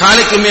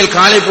காலைக்கு மேல்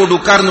காலை போட்டு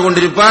உட்கார்ந்து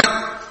கொண்டிருப்பார்.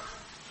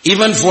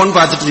 இவன் போன்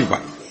பார்த்துட்டு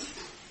இருப்பான்,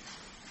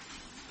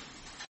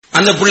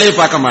 அந்த பிள்ளையை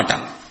பார்க்க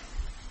மாட்டான்.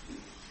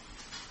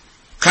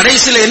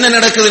 கடைசியில் என்ன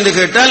நடக்குது என்று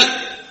கேட்டால்,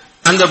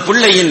 அந்த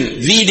பிள்ளையின்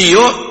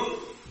வீடியோ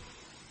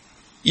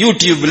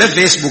யூடியூப்ல,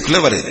 பேஸ்புக்ல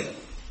வருது.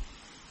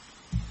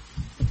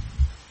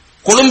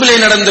 கொழும்பிலே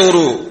நடந்த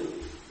ஒரு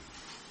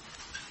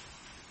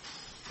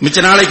மிச்ச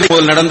நாளைக்கு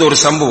நடந்த ஒரு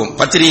சம்பவம்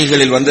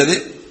பத்திரிகைகளில் வந்தது.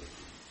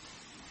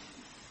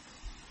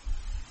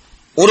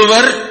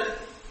 ஒருவர்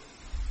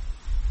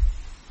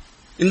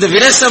இந்த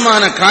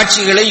விரசமான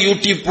காட்சிகளை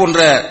யூடியூப் போன்ற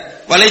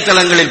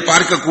வலைத்தளங்களில்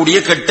பார்க்கக்கூடிய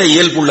கெட்ட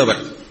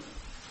இயல்புள்ளவர்.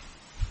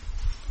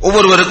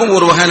 ஒவ்வொருவருக்கும்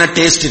ஒரு வகையான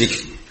டேஸ்ட் இருக்கு.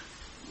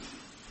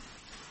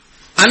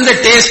 அந்த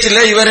டேஸ்ட்ல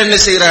இவர் என்ன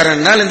செய்கிறார்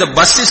என்றால், இந்த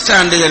பஸ்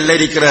ஸ்டாண்டுகள்ல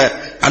இருக்கிற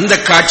அந்த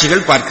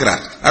காட்சிகள்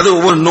பார்க்கிறார். அது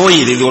ஒவ்வொரு நோய்,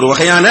 இது ஒரு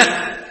வகையான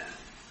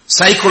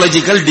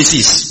சைக்காலஜிக்கல்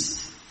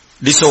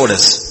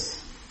டிசார்டர்ஸ்.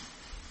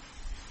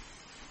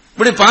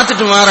 இப்படி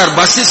பார்த்துட்டு மாறார்.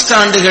 பஸ்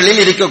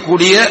ஸ்டாண்டுகளில்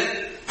இருக்கக்கூடிய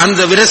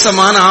அந்த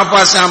விரசமான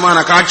ஆபாசமான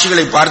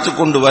காட்சிகளை பார்த்து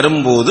கொண்டு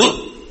வரும்போது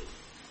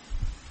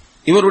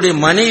இவருடைய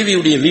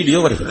மனைவியுடைய வீடியோ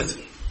வருகிறது.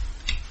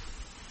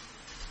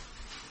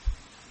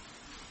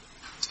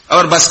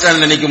 அவர் பஸ்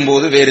ஸ்டாண்ட் நினைக்கும்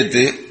போது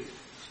வேறுத்து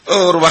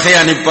ஒரு வகை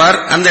அனுப்பார்.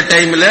 அந்த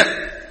டைம்ல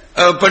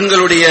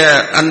பெண்களுடைய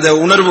அந்த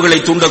உணர்வுகளை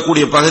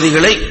தூண்டக்கூடிய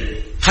பகுதிகளை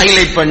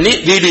ஹைலைட் பண்ணி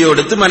வீடியோ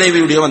எடுத்து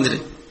மனைவியுடைய வந்துரு.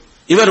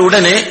 இவர்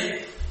உடனே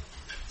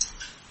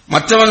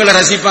மற்றவங்களை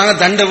ரசிப்பாங்க,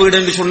 தண்ட வீடு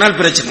என்று சொன்னால்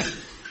பிரச்சனை.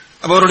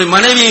 அவருடைய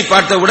மனைவியை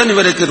பார்த்தவுடன்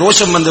இவருக்கு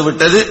ரோஷம் வந்து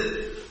விட்டது.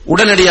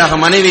 உடனடியாக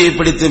மனைவியை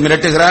பிடித்து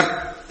மிரட்டுகிறார்.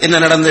 என்ன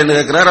நடந்தது என்று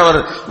கேட்கிறார். அவர்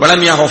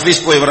வளமையாக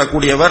ஆபீஸ் போய்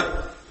வரக்கூடியவர்.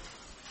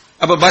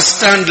 அப்ப பஸ்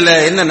ஸ்டாண்ட்ல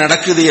என்ன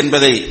நடக்குது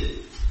என்பதை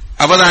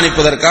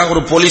அவதானிப்பதற்காக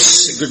ஒரு போலீஸ்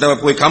கிட்ட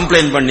போய்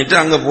கம்ப்ளைண்ட் பண்ணிட்டு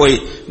அங்க போய்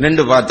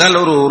நின்று பார்த்தால்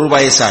ஒரு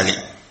வயசாளி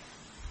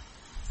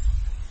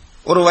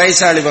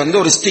வந்து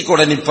ஒரு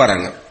ஸ்டிக்கோட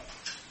நிற்பாருங்க.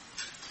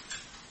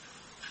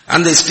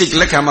 அந்த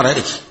ஸ்டிக்ல கேமரா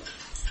இருக்கு.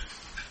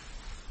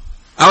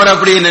 அவர்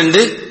அப்படியே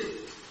நின்று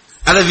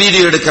அதை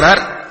வீடியோ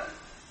எடுக்கிறார்.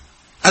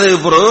 அதுக்கு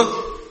பிறகு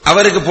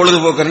அவருக்கு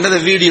பொழுதுபோக்கு அதை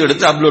வீடியோ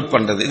எடுத்து அப்லோட்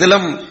பண்றது.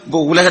 இதெல்லாம் இப்போ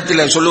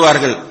உலகத்தில்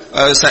சொல்லுவார்கள்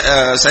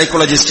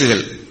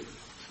சைக்காலஜிஸ்டுகள்,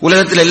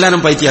 உலகத்தில்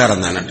எல்லாரும்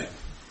பைத்தியாரம் தான்.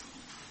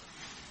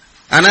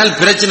 ஆனால்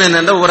பிரச்சனை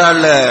என்னன்னா, ஒரு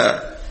ஆள்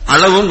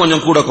அளவும்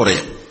கொஞ்சம் கூட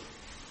குறையும்.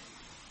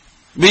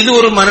 இது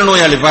ஒரு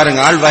மனநோயாளி பாருங்க,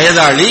 ஆள்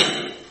வயதாளி,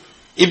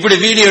 இப்படி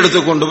வீடியோ எடுத்து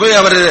கொண்டு போய்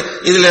அவர்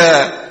இதுல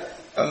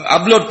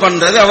அப்லோட்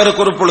பண்றது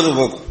அவருக்கு ஒரு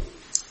பொழுதுபோக்கு.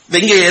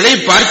 இங்கே எதை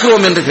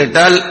பார்க்கிறோம் என்று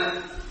கேட்டால்,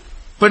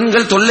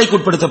 பெண்கள்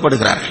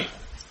தொல்லைக்குட்படுத்தப்படுகிறார்கள்.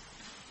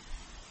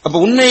 அப்ப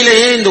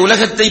உண்மையிலேயே இந்த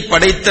உலகத்தை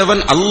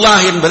படைத்தவன்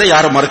அல்லாஹ் என்பதை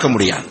யாரும் மறுக்க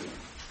முடியாது.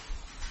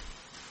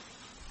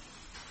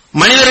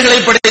 மனிதர்களை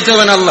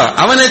படைத்தவன் அல்லாஹ்,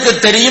 அவனுக்கு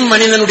தெரியும்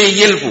மனிதனுடைய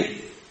இயல்பு.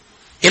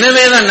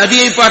 எனவேதான்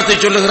நபியை பார்த்து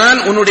சொல்லுகிறான்,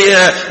 உன்னுடைய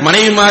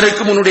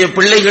மனைவிமாருக்கும் உன்னுடைய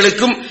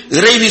பிள்ளைகளுக்கும்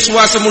இறை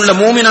விசுவாசம் உள்ள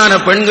மூமினான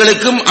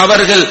பெண்களுக்கும்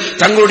அவர்கள்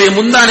தங்களுடைய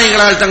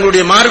முந்தானைகளால்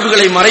தங்களுடைய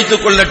மார்புகளை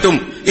மறைத்துக் கொள்ளட்டும்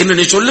என்று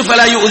நீ சொல்லு.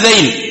 ஃபலாயு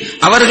உதைன்,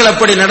 அவர்கள்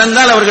அப்படி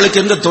நடந்தால்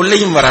அவர்களுக்கு எந்த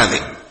தொல்லையும் வராது.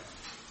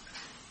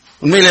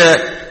 உண்மையில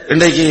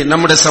இன்றைக்கு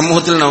நம்முடைய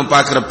சமூகத்தில் நம்ம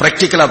பார்க்கிற,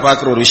 பிராக்டிக்கலா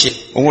பார்க்கிற ஒரு விஷயம்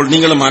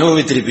நீங்களும்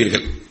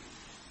அனுபவித்திருப்பீர்கள்.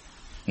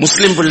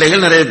 முஸ்லிம்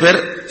பிள்ளைகள் நிறைய பேர்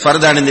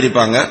ஃபர்தா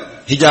அணிந்திருப்பாங்க,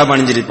 ஹிஜாப்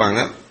அணிஞ்சிருப்பாங்க.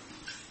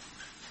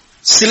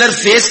 சிலர்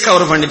ஃபேஸ்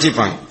கவர் பண்ணிட்டு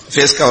இருப்பாங்க,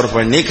 ஃபேஸ் கவர்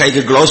பண்ணி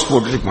கைக்கு கிளவுஸ்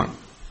போட்டுருப்பாங்க.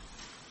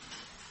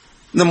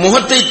 இந்த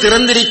முகத்தை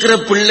திறந்திருக்கிற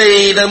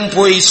பிள்ளையிடம்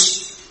போய்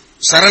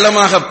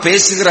சரளமாக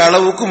பேசுகிற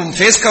அளவுக்கு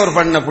ஃபேஸ் கவர்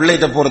பண்ண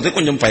பிள்ளைகிட்ட போறது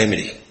கொஞ்சம்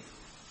பயமில்லை.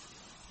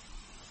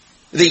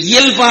 இது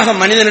இயல்பாக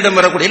மனிதனிடம்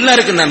வரக்கூடிய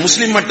எல்லாருக்கும் தான்,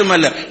 முஸ்லீம்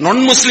மட்டுமல்ல,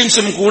 நான்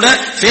முஸ்லிம்ஸும் கூட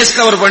ஃபேஸ்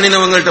கவர்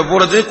பண்ணினவங்கள்ட்ட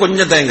போறது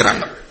கொஞ்சம்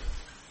தயங்குறாங்க.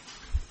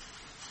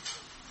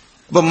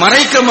 இப்ப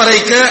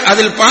மறைக்க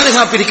அதில்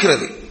பாதுகாப்பு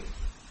இருக்கிறது.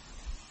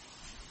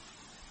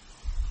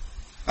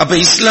 அப்ப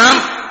இஸ்லாம்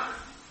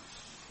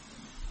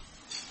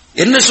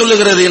என்ன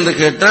சொல்லுகிறது என்று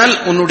கேட்டால்,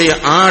 உன்னுடைய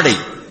ஆடை,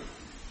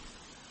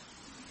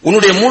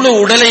 உன்னுடைய முழு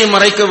உடலை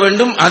மறைக்க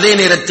வேண்டும், அதே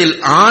நேரத்தில்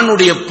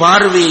ஆணுடைய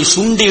பார்வையை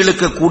சுண்டி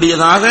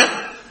இழுக்கக்கூடியதாக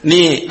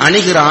நீ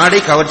அணிகிற ஆடை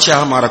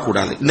கவர்ச்சியாக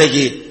மாறக்கூடாது.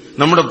 இன்னைக்கு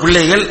நம்முடைய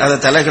பிள்ளைகள் அதை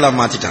தலைகளா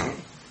மாத்திட்டாங்க.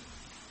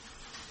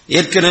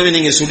 ஏற்கனவே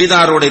நீங்க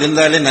சுடிதாரோட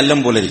இருந்தாலே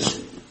நல்லம் போல இருக்கு.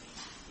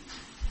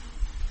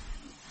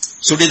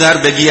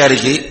 சுடிதார் பெக்கியா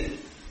இருக்கு,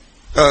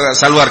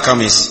 சல்வார்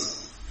கமீஸ்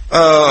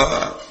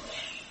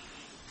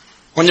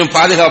கொஞ்சம்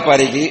பாதுகாப்பா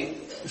இருக்கு,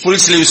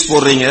 ஃபுல் ஸ்லீவ்ஸ்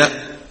போடுறீங்க.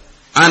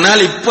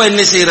 ஆனால் இப்ப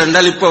என்ன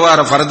செய்யறால், இப்ப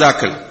வர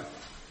ஃபர்தாக்கள்,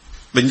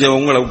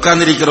 உங்களை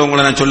உட்கார்ந்து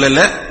இருக்கிறவங்களை நான்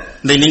சொல்லல,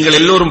 இந்த நீங்கள்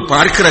எல்லோரும்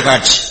பார்க்கிற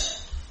காட்சி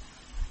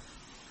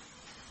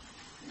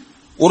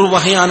ஒரு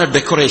வகையான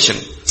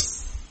டெக்கரேஷன்,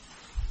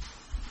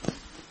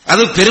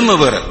 அது பெருமை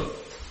வேற.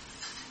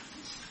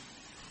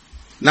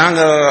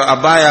 நாங்க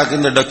அபாயாக்கு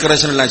இந்த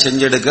டெக்கரேஷன் எல்லாம்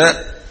செஞ்செடுக்க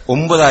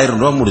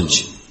 9,000 ரூபாய்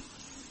முடிஞ்சு.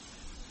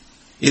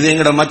 இது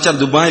எங்கட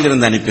மச்சான் துபாயில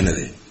இருந்து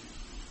அனுப்பினது.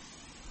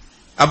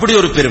 அப்படி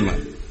ஒரு பெருமை.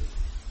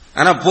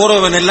 ஆனா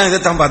போறவன் எல்லாம்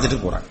இதைத்தான் பார்த்துட்டு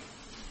போறான்.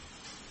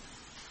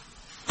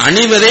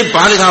 அணிவதே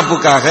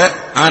பாதுகாப்புக்காக,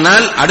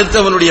 ஆனால்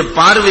அடுத்தவனுடைய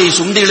பார்வையை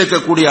சுண்டி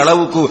இழுக்கக்கூடிய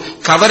அளவுக்கு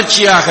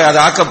கவர்ச்சியாக அது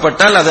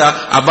ஆக்கப்பட்டால் அது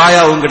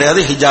அபாயாவும் கிடையாது,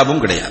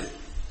 ஹிஜாபும் கிடையாது.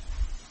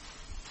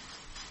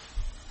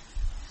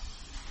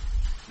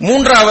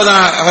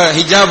 மூன்றாவதாக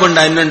ஹிஜாப்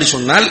என்னன்னு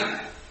சொன்னால்,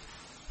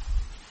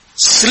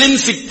 ஸ்லிம்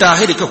ஃபிட்டாக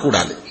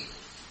இருக்கக்கூடாது.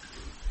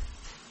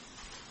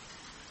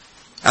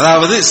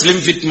 அதாவது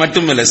ஸ்லிம் ஃபிட்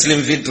மட்டுமில்லை,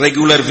 ஸ்லிம் ஃபிட்,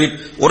 ரெகுலர் ஃபிட்,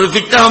 ஒரு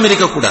ஃபிட்டாகவும்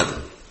இருக்கக்கூடாது.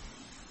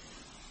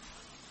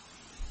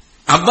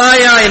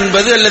 அபாயா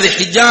என்பது அல்லது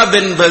ஹிஜாப்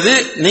என்பது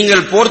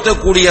நீங்கள்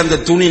போர்த்தக்கூடிய அந்த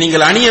துணி,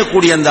 நீங்கள்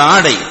அணியக்கூடிய அந்த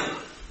ஆடை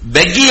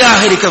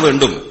பெக்கியாக இருக்க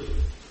வேண்டும்.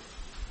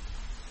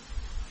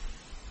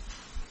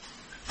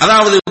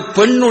 அதாவது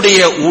பெண்ணுடைய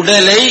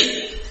உடலை,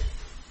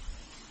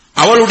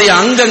 அவளுடைய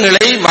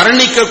அங்கங்களை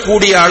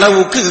வர்ணிக்கக்கூடிய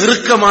அளவுக்கு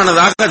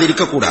இறுக்கமானதாக அது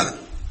இருக்கக்கூடாது.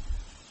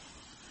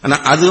 ஆனா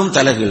அதுவும்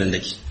தலைகள்.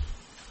 இன்றைக்கு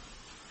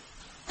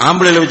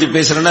ஆம்பளையில வச்சு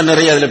பேசுறேன்னா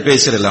நிறைய அதுல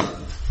பேசிடலாம்.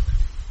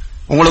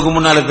 உங்களுக்கு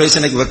முன்னால பேச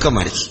எனக்கு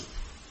வெக்கமா இருக்கு.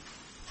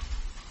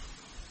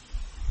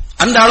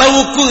 அந்த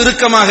அளவுக்கு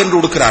இறுக்கமாக என்று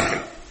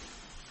உடுக்கிறார்கள்.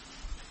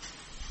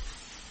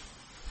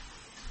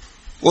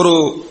 ஒரு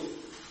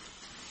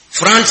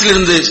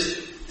பிரான்சிலிருந்து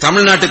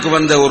தமிழ்நாட்டுக்கு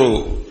வந்த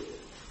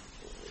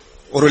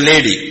ஒரு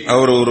லேடி,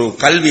 அவர் ஒரு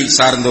கல்வி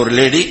சார்ந்த ஒரு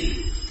லேடி,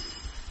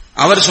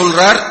 அவர்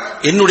சொல்றார்,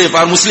 என்னுடைய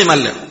முஸ்லிம்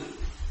அல்ல,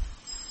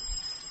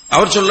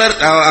 அவர் சொல்றார்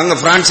அங்க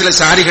பிரான்ஸ்ல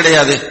சாரி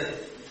கிடையாது.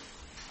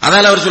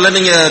 அதனால அவர் சொல்ல,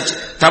 நீங்க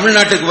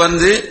தமிழ்நாட்டுக்கு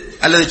வந்து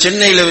அல்லது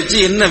சென்னையில வச்சு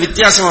என்ன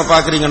வித்தியாசமா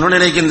பாக்குறீங்கன்னு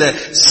எனக்கு இந்த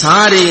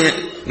சாரி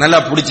நல்லா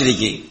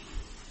பிடிச்சிருக்கு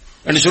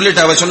என்று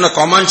சொல்லிட்டு அவர் சொன்ன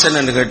கமெண்ட்ஸ்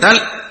என்னன்னு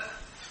கேட்டால்,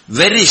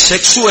 very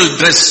sexual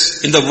dress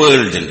in the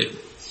world என்று.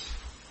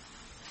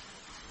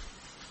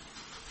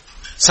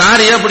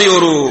 சாரி அப்படி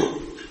ஒரு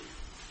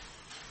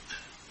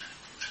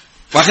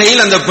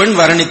வகையில் அந்த பெண்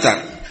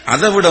வர்ணித்தார்.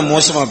 அதை விட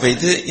மோசமா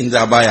போய்த்து இந்த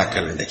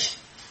அபாயாக்கள். இன்றைக்கு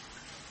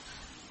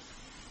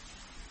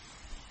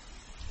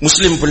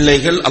முஸ்லிம்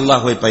பிள்ளைகள்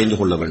அல்லாஹ்வை பயந்து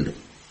கொள்ள வேண்டும்.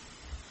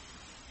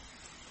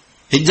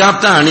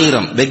 ஹிஜாப் தான்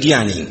அணிகிறோம், பெக்கியா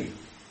அணியுங்க.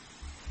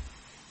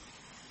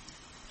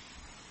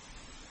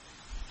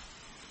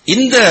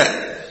 இந்த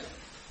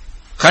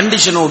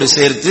கண்டிஷனோடு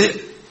சேர்த்து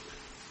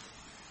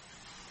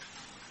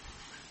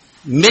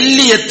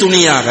மெல்லிய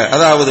துணியாக,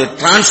 அதாவது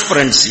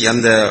டிரான்ஸ்பரன்சி,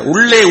 அந்த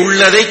உள்ளே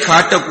உள்ளதை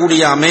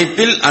காட்டக்கூடிய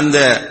அமைப்பில் அந்த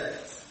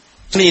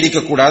துணி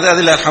இருக்கக்கூடாது.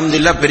 அதுல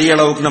அல்ஹம்துலில்லாஹ் பெரிய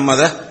அளவுக்கு நம்ம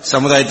அதை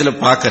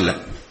சமுதாயத்தில் பார்க்கல.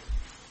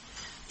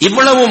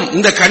 இவ்வளவும்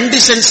இந்த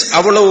கண்டிஷன்ஸ்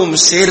அவ்வளவும்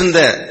சேர்ந்த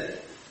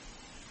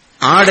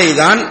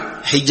ஆடைதான்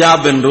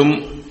ஹிஜாப் என்றும்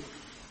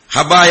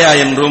ஹபாயா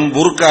என்றும்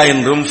புர்கா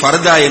என்றும்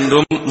ஃபர்தா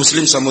என்றும்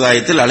முஸ்லிம்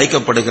சமுதாயத்தில்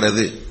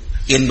அழைக்கப்படுகிறது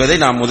என்பதை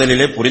நாம்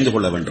முதலிலே புரிந்து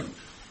கொள்ள வேண்டும்.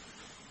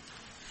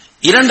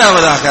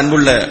 இரண்டாவதாக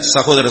அன்புள்ள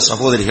சகோதர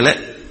சகோதரிகளே,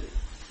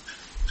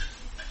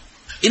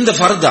 இந்த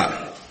ஃபர்தா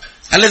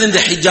அல்லது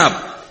இந்த ஹிஜாப்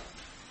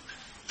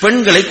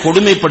பெண்களை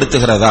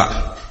கொடுமைப்படுத்துகிறதா?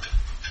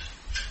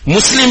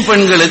 முஸ்லிம்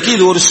பெண்களுக்கு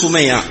இது ஒரு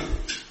சுமையா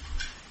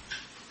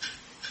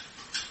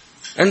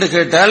என்று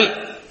கேட்டால்,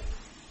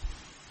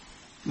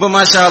 இப்ப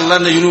மாஷா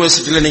அல்லாஹ் இந்த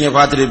யூனிவர்சிட்டியில நீங்க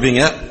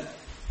பார்த்திருப்பீங்க,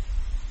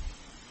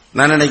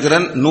 நான்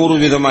நினைக்கிறேன் 100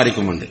 விதமா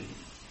இருக்கும்.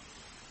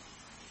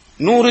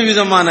 100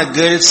 விதமான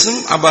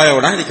கேர்ள்ஸும்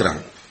அபாயோட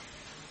இருக்கிறாங்க.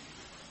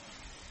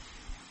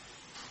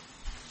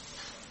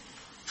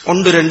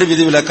 1-2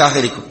 விதிவிலக்காக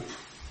இருக்கும்.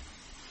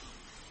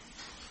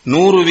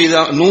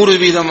 100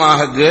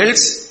 வீதமாக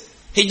கேர்ள்ஸ்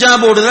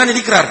ஹிஜாபோடு தான்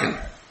இருக்கிறார்கள்.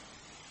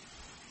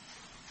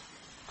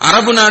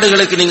 அரபு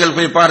நாடுகளுக்கு நீங்கள்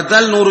போய்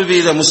பார்த்தால்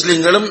 100%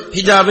 முஸ்லிம்களும்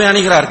ஹிஜாபை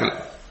அணிகிறார்கள்.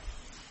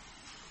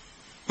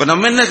 இப்ப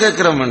நம்ம என்ன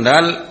கேட்கிறோம்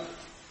என்றால்,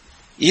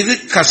 இது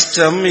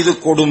கஷ்டம், இது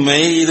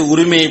கொடுமை, இது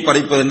உரிமையை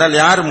பறிப்பது என்றால்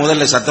யார்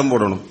முதல்ல சத்தம்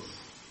போடணும்?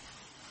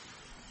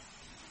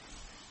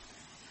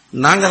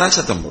 நாங்க தான்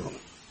சத்தம் போடணும்.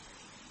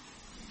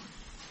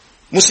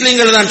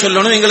 முஸ்லிம்கள் தான்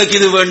சொல்லணும், எங்களுக்கு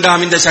இது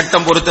வேண்டாம், இந்த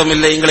சட்டம் பொருத்தம்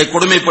இல்லை, எங்களை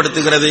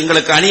கொடுமைப்படுத்துகிறது,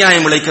 எங்களுக்கு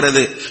அநியாயம்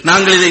இழைக்கிறது,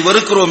 நாங்கள் இதை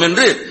வெறுக்கிறோம்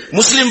என்று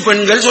முஸ்லிம்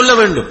பெண்கள் சொல்ல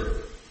வேண்டும்.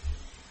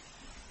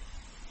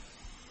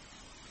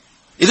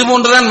 இது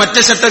போன்றுதான்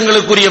மற்ற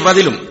சட்டங்களுக்குரிய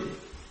பதிலும்.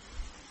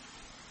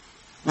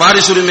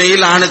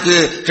 வாரிசுரிமையில் ஆணுக்கு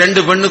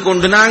 2 பெண்ணுக்கு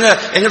கொண்டு நாங்க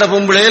எங்கட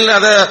பொம்பளையில்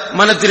அத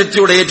மன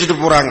திருப்தியோட ஏற்றிட்டு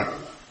போறாங்க.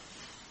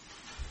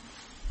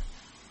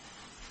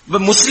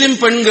 முஸ்லிம்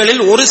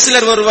பெண்களில் ஒரு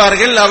சிலர்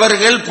வருவார்கள்,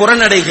 அவர்கள்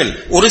புறநடைகள்.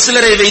 ஒரு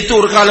சிலரை வைத்து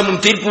ஒரு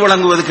காலமும் தீர்ப்பு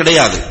வழங்குவது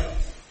கிடையாது.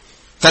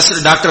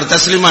 டாக்டர்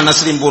தஸ்லிமா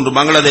நஸ்ரீம் போன்று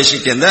பங்களாதேஷை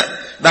சேர்ந்த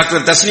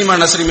டாக்டர் தஸ்லிமா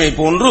நஸ்ரீமை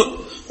போன்று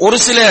ஒரு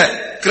சில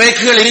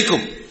கிரேக்குகள்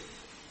இருக்கும்.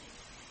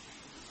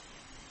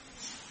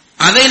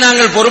 அதை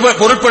நாங்கள்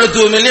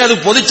பொருட்படுத்துவோம் இல்லை, அது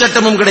பொது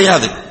சட்டமும்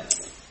கிடையாது.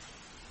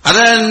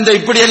 அதை இந்த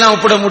இப்படியெல்லாம்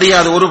ஒப்பிட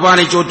முடியாது. ஒரு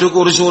பானை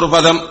சோற்றுக்கு ஒரு சோறு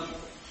பதம்,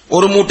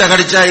 ஒரு மூட்டை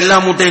கடிச்சா எல்லா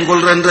மூட்டையும்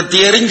கொள்றன்ற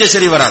எரிஞ்ச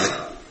சரி வராது.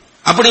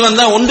 அப்படி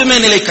வந்தா ஒன்றுமே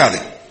நிலைக்காது.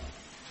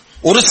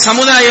 ஒரு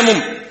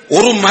சமுதாயமும்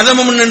ஒரு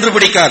மதமும் நின்று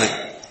பிடிக்காது.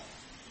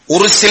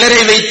 ஒரு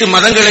சிலரை வைத்து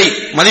மதங்களை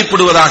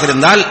மதிப்பிடுவதாக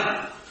இருந்தால்,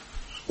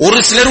 ஒரு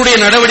சிலருடைய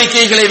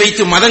நடவடிக்கைகளை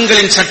வைத்து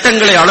மதங்களின்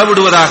சட்டங்களை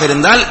அளவிடுவதாக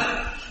இருந்தால்,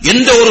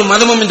 எந்த ஒரு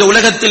மதமும் இந்த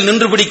உலகத்தில்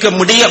நின்று பிடிக்க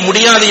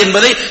முடியாது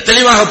என்பதை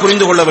தெளிவாக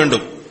புரிந்து கொள்ள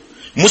வேண்டும்.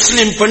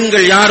 முஸ்லிம்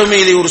பெண்கள் யாருமே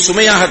இதை ஒரு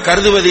சுமையாக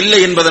கருதுவதில்லை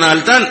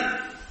என்பதனால்தான்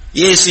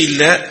ஏசி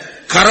இல்ல,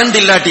 கரண்ட்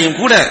இல்லாட்டியும்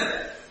கூட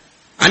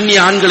அந்நிய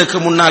ஆண்களுக்கு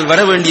முன்னால்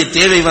வர வேண்டிய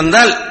தேவை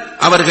வந்தால்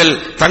அவர்கள்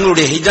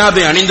தங்களுடைய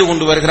ஹிஜாபை அணிந்து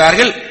கொண்டு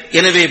வருகிறார்கள்.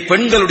 எனவே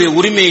பெண்களுடைய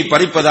உரிமையை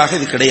பறிப்பதாக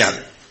இது கிடையாது.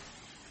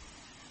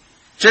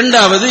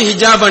 இரண்டாவது,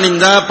 ஹிஜாப்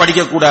அணிந்தா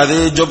படிக்கக்கூடாது,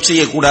 ஜாப்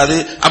செய்யக்கூடாது,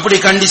 அப்படி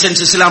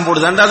கண்டிஷன்ஸ் இஸ்லாம்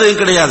போடுதாண்டா, அது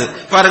கிடையாது.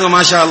 பாருங்க,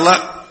 மாஷா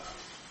அல்லாஹ்,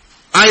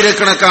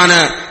 ஆயிரக்கணக்கான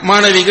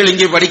மாணவிகள்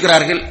இங்கே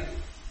படிக்கிறார்கள்,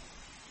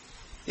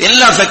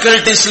 எல்லா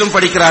ஃபேக்கல்டிஸிலும்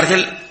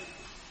படிக்கிறார்கள்,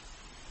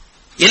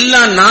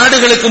 எல்லா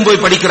நாடுகளுக்கும்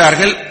போய்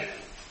படிக்கிறார்கள்.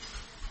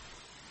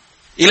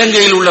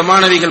 இலங்கையில் உள்ள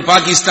மாணவிகள்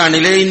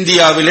பாகிஸ்தானிலே,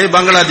 இந்தியாவிலே,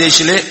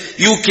 பங்களாதேஷிலே,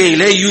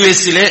 யூகேயிலே,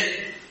 யுஎஸ்இலே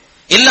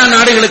எல்லா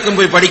நாடுகளுக்கும்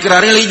போய்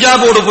படிக்கிறார்கள்.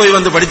 ஹிஜாபோடு போய்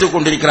வந்து படித்துக்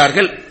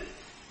கொண்டிருக்கிறார்கள்.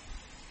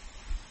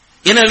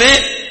 எனவே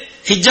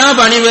ஹிஜாப்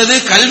அணிவது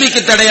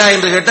கல்விக்கு தடையா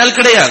என்று கேட்டால்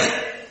கிடையாது.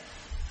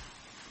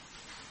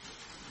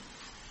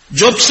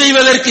 ஜாப்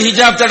செய்வதற்கு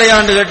ஹிஜாப் தடையா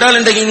என்று கேட்டால்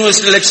இன்றைக்கு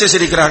யூனிவர்சிட்டி லெக்சர்ஸ்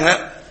இருக்கிறாங்க,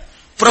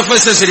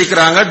 ப்ரொஃபசர்ஸ்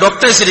இருக்கிறாங்க,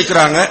 டாக்டர்ஸ்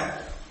இருக்கிறாங்க,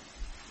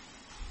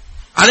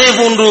 அதே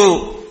போன்று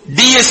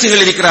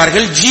டிஎஸ்சிகள்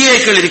இருக்கிறார்கள்,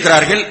 ஜிஏக்கள்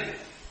இருக்கிறார்கள்.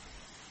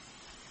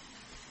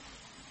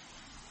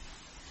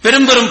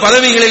 பெரும் பெரும்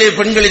பதவிகளிலே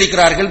பெண்கள்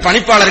இருக்கிறார்கள்,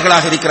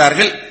 பணிப்பாளர்களாக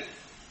இருக்கிறார்கள்.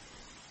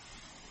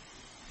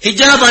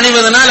 ஹிஜாப்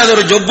அணிவதனால் அது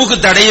ஒரு ஜொப்புக்கு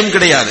தடையும்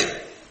கிடையாது.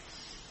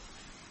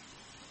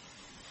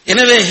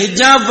 எனவே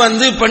ஹிஜாப்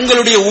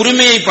பெண்களுடைய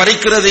உரிமையை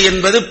பறிக்கிறது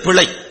என்பது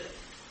பிழை.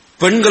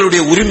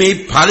 பெண்களுடைய உரிமையை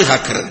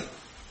பாதுகாக்கிறது.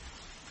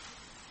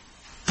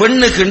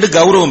 பெண்ணுக்கு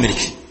கௌரவம்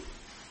இருக்கு.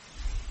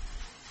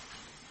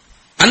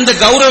 அந்த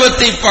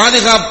கௌரவத்தை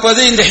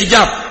பாதுகாப்பது இந்த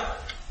ஹிஜாப்.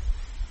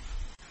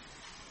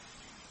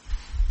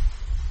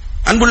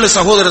 அன்புள்ள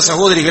சகோதர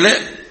சகோதரிகளே,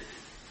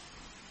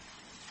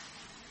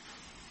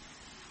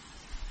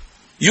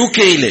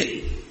 யூகேயிலே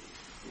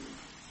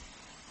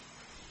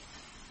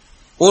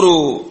ஒரு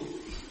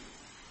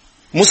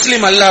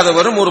முஸ்லிம்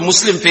அல்லாதவரும் ஒரு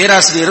முஸ்லிம்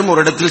பேராசிரியரும்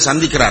ஒரு இடத்தில்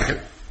சந்திக்கிறார்கள்.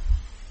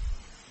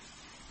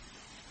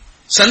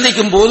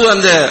 சந்திக்கும் போது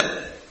அந்த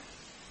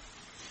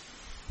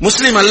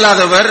முஸ்லிம்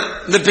அல்லாதவர்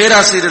இந்த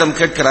பேராசிரியரிடம்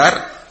கேட்கிறார்,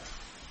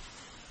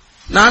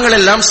 நாங்கள்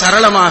எல்லாம்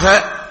சரளமாக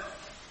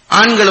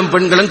ஆண்களும்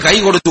பெண்களும் கை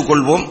கொடுத்துக்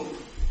கொள்வோம்,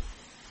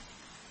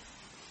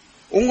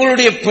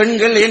 உங்களுடைய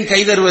பெண்கள் ஏன்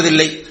கை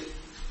தருவதில்லை?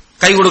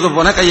 கை கொடுக்க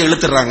போனா கையை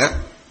இழுத்துறாங்க,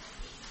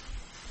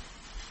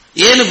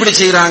 ஏன் இப்படி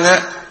செய்யறாங்க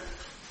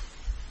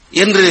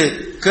என்று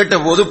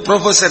கேட்டபோது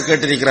புரொஃபசர்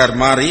கேட்டிருக்கிறார்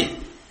மாறி,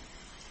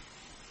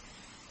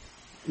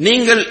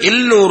 நீங்கள்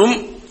எல்லோரும்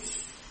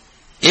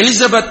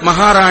எலிசபெத்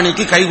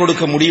மகாராணிக்கு கை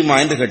கொடுக்க முடியுமா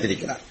என்று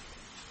கேட்டிருக்கிறார்.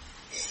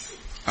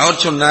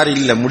 அவர் சொன்னார்,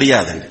 இல்ல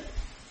முடியாது.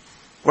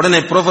 உடனே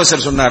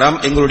புரொஃபசர் சொன்னாராம்,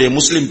 எங்களுடைய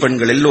முஸ்லிம்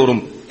பெண்கள்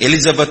எல்லோரும்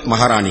எலிசபெத்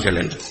மகாராணிகள்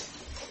என்று.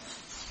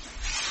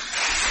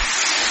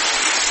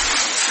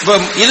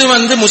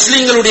 இது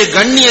முஸ்லிம்களுடைய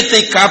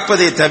கண்ணியத்தை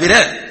காப்பதே தவிர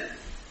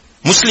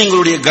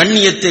முஸ்லிம்களுடைய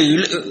கண்ணியத்தை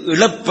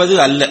இழப்பது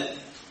அல்ல.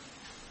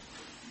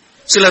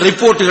 சில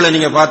ரிப்போர்ட்டுகளை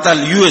நீங்க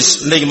பார்த்தால், யுஎஸ்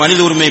இன்றைக்கு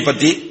மனித உரிமை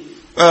பற்றி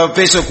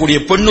பேசக்கூடிய,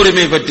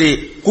 பெண்ணுரிமை பற்றி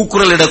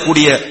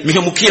கூக்குரலிடக்கூடிய மிக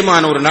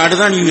முக்கியமான ஒரு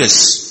நாடுதான்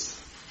யுஎஸ்.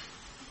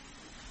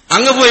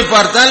 அங்க போய்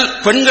பார்த்தால்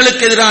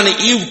பெண்களுக்கு எதிரான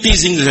ஈவ்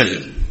டீசிங்குகள்,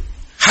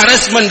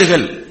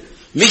 ஹராஸ்மெண்ட்கள்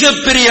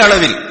மிகப்பெரிய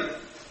அளவில்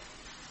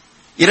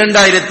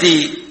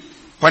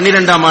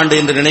 2012ஆம் ஆண்டு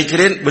என்று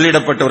நினைக்கிறேன்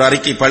வெளியிடப்பட்ட ஒரு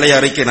அறிக்கை, பழைய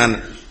அறிக்கை, நான்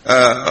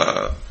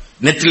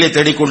நெற்றிலே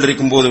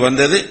தேடிக்கொண்டிருக்கும் போது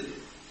வந்தது.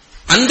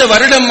 அந்த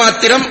வருடம்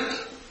மாத்திரம்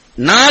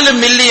 4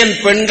 மில்லியன்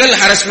பெண்கள்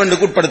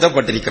ஹராஸ்மெண்ட்டுக்கு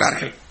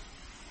உட்படுத்தப்பட்டிருக்கிறார்கள்.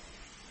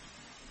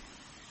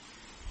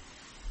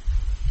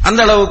 அந்த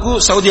அளவுக்கு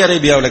சவுதி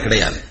அரேபியாவில்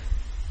கிடையாது,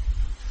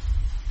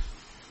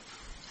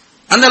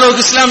 அந்த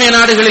அளவுக்கு இஸ்லாமிய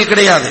நாடுகளில்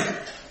கிடையாது.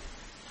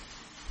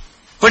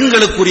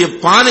 பெண்களுக்குரிய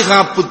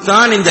பாதுகாப்பு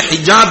தான் இந்த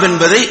ஹிஜாப்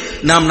என்பதை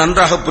நாம்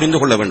நன்றாக புரிந்து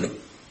கொள்ள வேண்டும்.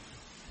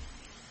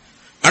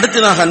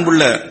 அடுத்ததாக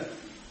அன்புள்ள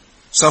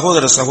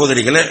சகோதர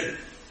சகோதரிகளே,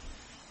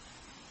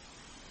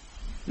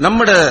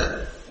 நம்முடைய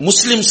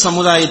முஸ்லிம்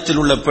சமுதாயத்தில்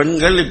உள்ள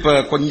பெண்கள் இப்ப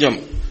கொஞ்சம்,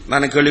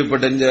 நான்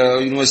கேள்விப்பட்ட இந்த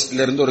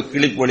யூனிவர்சிட்டியிலிருந்து ஒரு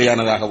கிளிப்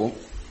வெளியானதாகவும்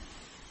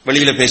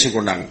வெளியில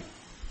பேசிக்கொண்டாங்க.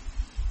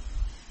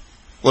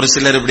 ஒரு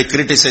சிலர் இப்படி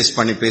கிரிட்டிசைஸ்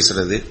பண்ணி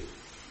பேசுறது,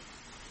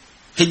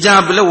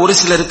 ஹிஜாப்ல ஒரு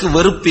சிலருக்கு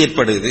வெறுப்பு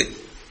ஏற்படுது,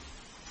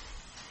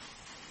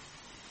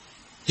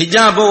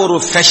 ஹிஜாப ஒரு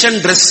ஃபேஷன்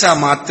ட்ரெஸ்ஸா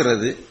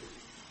மாத்துறது,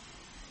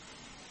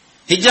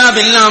 ஹிஜாப்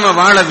இல்லாம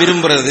வாழ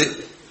விரும்புறது.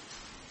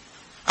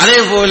 அதே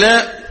போல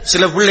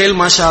சில பிள்ளைகள்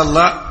மாஷா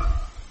அல்லாஹ்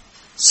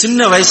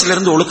சின்ன வயசுல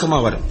இருந்து ஒழுக்கமா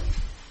வரும்,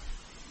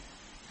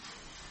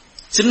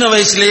 சின்ன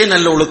வயசுலேயே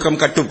நல்ல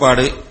ஒழுக்கம்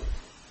கட்டுப்பாடு,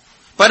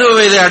 பருவ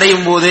வயதை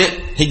அடையும் போதே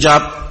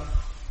ஹிஜாப்,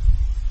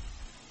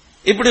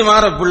 இப்படி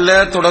மாற புள்ள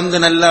தொடர்ந்து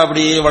நல்லா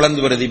அப்படியே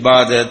வளர்ந்து வருது,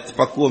 இபாதத்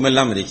பக்குவம்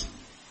எல்லாம் இருக்கு.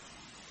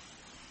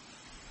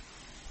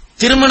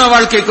 திருமண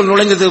வாழ்க்கைக்குள்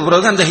நுழைஞ்சதுக்கு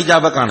பிறகு அந்த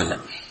ஹிஜாபை காணல.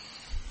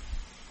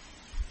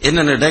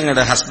 என்னன்னு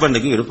எங்க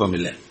ஹஸ்பண்டுக்கு விருப்பம்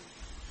இல்லை.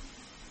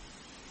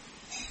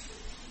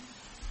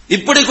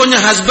 இப்படி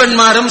கொஞ்சம்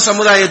ஹஸ்பண்ட்மாரும்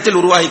சமுதாயத்தில்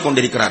உருவாகி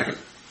கொண்டிருக்கிறார்கள்.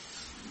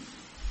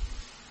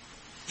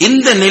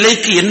 இந்த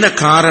நிலைக்கு என்ன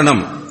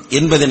காரணம்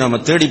என்பதை நாம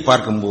தேடி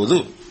பார்க்கும்போது,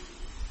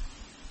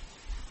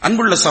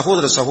 அன்புள்ள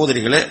சகோதர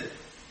சகோதரிகளே,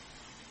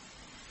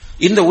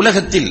 இந்த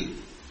உலகத்தில்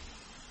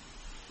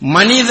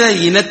மனித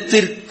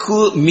இனத்திற்கு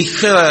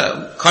மிக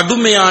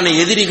கடுமையான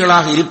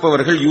எதிரிகளாக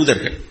இருப்பவர்கள்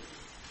யூதர்கள்.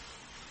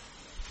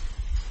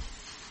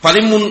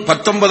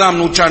 19ஆம்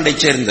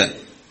நூற்றாண்டைச் சேர்ந்த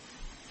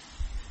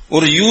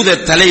ஒரு யூத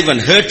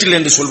தலைவன் ஹெர்ட்டில்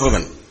என்று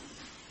சொல்பவன்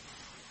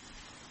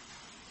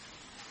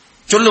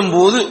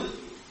சொல்லும்போது,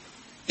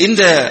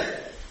 இந்த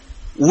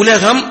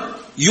உலகம்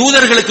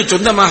யூதர்களுக்கு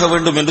சொந்தமாக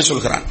வேண்டும் என்று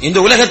சொல்கிறான். இந்த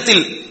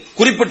உலகத்தில்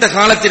குறிப்பிட்ட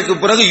காலத்திற்கு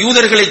பிறகு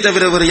யூதர்களை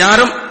தவிர வேறு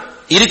யாரும்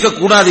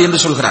இருக்கக்கூடாது என்று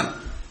சொல்கிறான்.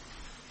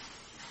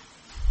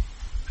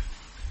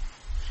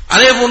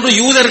 அதே போன்று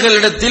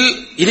யூதர்களிடத்தில்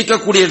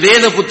இருக்கக்கூடிய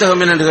வேத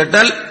புத்தகம் என்று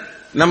கேட்டால்,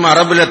 நம்ம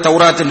அரபுல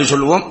தௌராத் என்று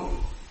சொல்லுவோம்,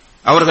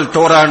 அவர்கள்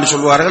டோரா என்று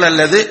சொல்வார்கள்,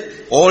 அல்லது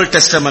ஓல்ட்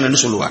டெஸ்டமென்ட்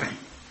என்று சொல்வார்கள்.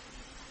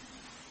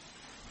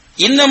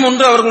 இன்னும்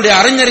ஒன்று அவர்களுடைய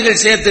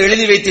அறிஞர்கள் சேர்த்து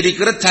எழுதி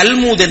வைத்திருக்கிற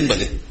தல்மூத்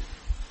என்பது.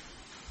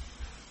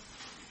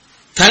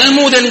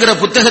 தல்மூத் என்கிற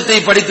புத்தகத்தை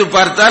படித்து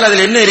பார்த்தால்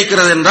அதில் என்ன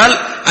இருக்கிறது என்றால்,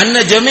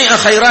 அன்ன ஜமீஅ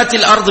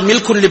கைராத்தில் அர்து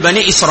மில்குன்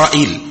லிபனி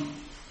இஸ்ராயில்,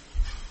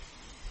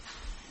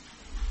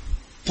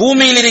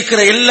 பூமியில் இருக்கிற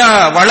எல்லா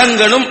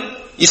வளங்களும்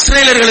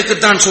இஸ்ரேலர்களுக்கு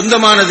தான்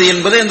சொந்தமானது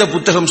என்பதை அந்த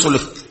புத்தகம்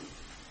சொல்லுகிறது.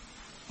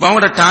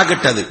 அவங்களோட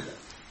டார்கெட் அது,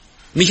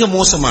 மிக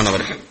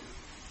மோசமானவர்கள்.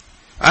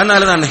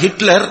 அதனாலதான்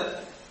ஹிட்லர்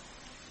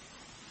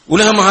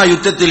உலக மகா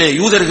யுத்தத்திலே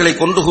யூதர்களை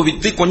கொண்டு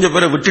குவித்து கொஞ்சம்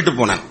பேரை விட்டுட்டு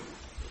போனான்.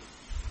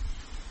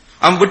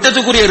 அவன்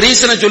விட்டதுக்குரிய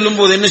ரீசனை சொல்லும்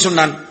போது என்ன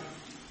சொன்னான்,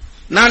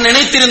 நான்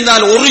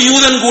நினைத்திருந்தால் ஒரு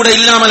யூதன் கூட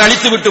இல்லாமல்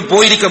அழித்துவிட்டு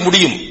போயிருக்க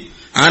முடியும்,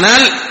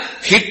 ஆனால்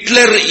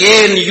ஹிட்லர்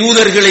ஏன்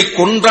யூதர்களை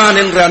கொன்றான்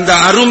என்ற அந்த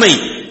அருமை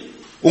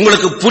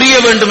உங்களுக்கு புரிய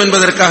வேண்டும்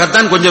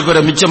என்பதற்காகத்தான் கொஞ்சம் பேரை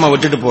மிச்சமா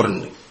விட்டுட்டு போறேன்.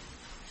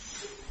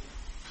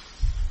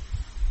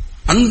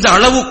 அந்த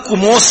அளவுக்கு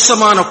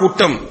மோசமான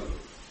கூட்டம்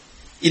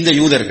இந்த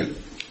யூதர்கள்.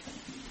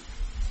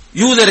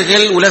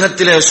 யூதர்கள்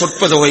உலகத்திலே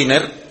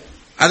சொற்பதொகையினர்,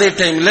 அதே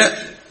டைம்ல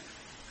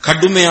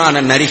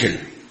கடுமையான நரிகள்,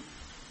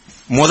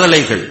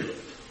 முதலைகள்,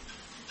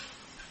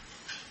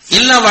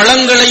 எல்லா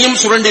வளங்களையும்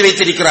சுரண்டி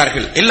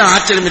வைத்திருக்கிறார்கள். எல்லா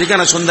ஆற்றலும் இருக்கு,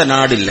 ஆனா சொந்த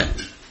நாடு இல்ல.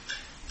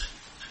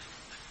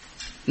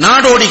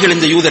 நாடோடிகள்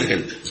இந்த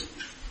யூதர்கள்.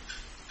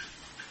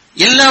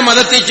 எல்லா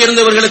மதத்தைச்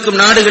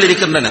சேர்ந்தவர்களுக்கும் நாடுகள்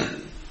இருக்கின்றன.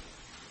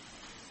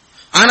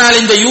 ஆனால்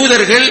இந்த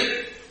யூதர்கள்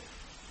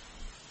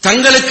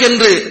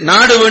தங்களுக்கென்று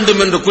நாடு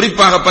வேண்டும் என்று,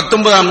 குறிப்பாக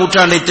 19ஆம்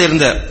நூற்றாண்டைச்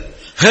சேர்ந்த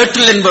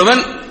ஹெர்ட்டில்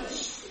என்பவன்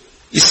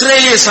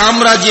இஸ்ரேலிய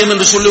சாம்ராஜ்யம்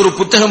என்று சொல்லி ஒரு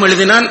புத்தகம்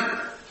எழுதினான்.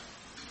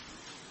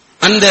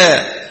 அந்த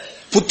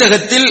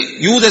புத்தகத்தில்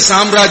யூத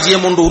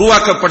சாம்ராஜ்யம் ஒன்று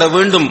உருவாக்கப்பட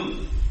வேண்டும்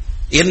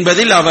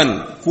என்பதில் அவன்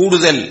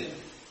கூடுதல்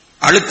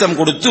அழுத்தம்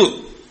கொடுத்து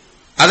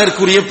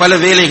அதற்குரிய பல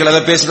வேலைகள்,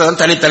 அதை பேசுவதன்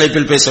தனி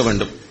தலைப்பில் பேச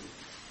வேண்டும்.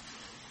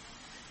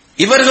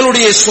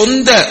 இவர்களுடைய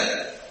சொந்த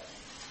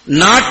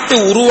நாட்டு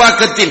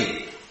உருவாக்கத்தின்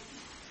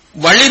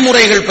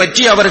வழிமுறைகள்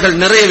பற்றி அவர்கள்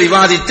நிறைய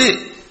விவாதித்து,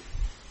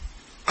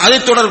 அது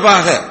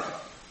தொடர்பாக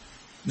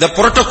தி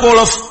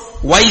புரோட்டோகால் ஆஃப்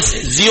வைஸ்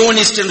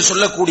ஜியோனிஸ்ட் என்று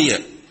சொல்லக்கூடிய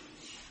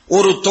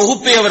ஒரு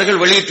தொகுப்பை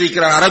அவர்கள்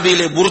வெளியிட்டிருக்கிறார்.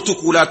 அரபியிலே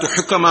புர்துகூலாத்து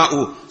ஹுக்கமாஉ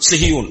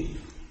சிஹியூன்.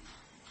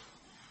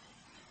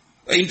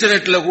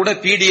 இன்டர்நெட்ல கூட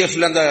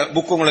பிடிஎஃப்ல அந்த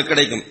புக் உங்களுக்கு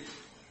கிடைக்கும்.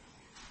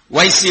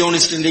 வைஸ்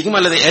சியோனிஸ்ட் இருக்கும்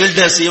அல்லது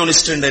எல்டர்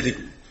சியோனிஸ்ட்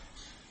இருக்கும்.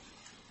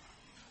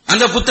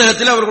 அந்த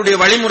புத்தகத்தில் அவர்களுடைய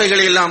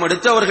வழிமுறைகளை எல்லாம்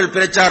எடுத்து அவர்கள்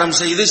பிரச்சாரம்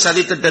செய்து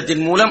சதி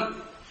திட்டத்தின் மூலம்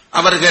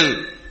அவர்கள்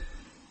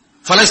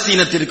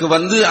பலஸ்தீனத்திற்கு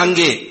வந்து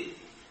அங்கே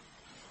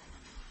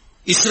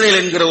இஸ்ரேல்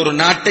என்கிற ஒரு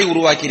நாட்டை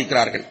உருவாக்கி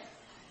இருக்கிறார்கள்.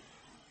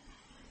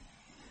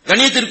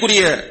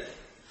 கண்ணியத்திற்குரிய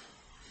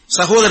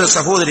சகோதர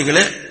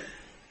சகோதரிகளே,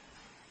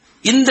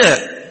 இந்த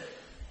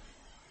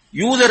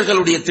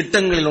யூதர்களுடைய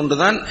திட்டங்களில்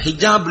ஒன்றுதான்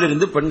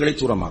ஹிஜாபிலிருந்து பெண்களை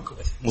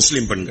தூரமாக்குவது,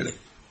 முஸ்லிம் பெண்களை.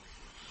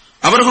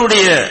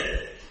 அவர்களுடைய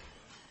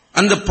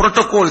அந்த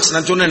புரோட்டோகால்ஸ்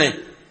நான் சொன்னேனே,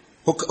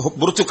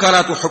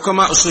 புர்துகாலாத்து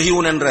ஹுக்கமா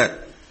சுஹியூன் என்ற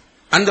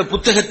அந்த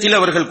புத்தகத்தில்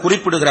அவர்கள்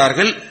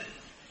குறிப்பிடுகிறார்கள்,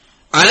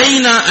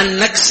 அலைனா அன்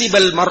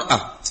நக்ஸிபல் மர்அ,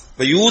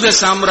 யூத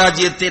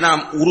சாம்ராஜ்யத்தை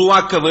நாம்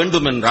உருவாக்க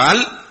வேண்டும்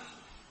என்றால்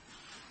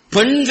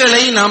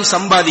பெண்களை நாம்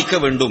சம்பாதிக்க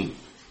வேண்டும்.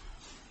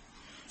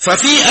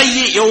 ஃபஃபி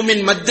ஐயி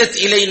யௌமின் மத்தத்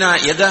இலைனா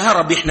யதஹ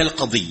ரபிஹ்னல்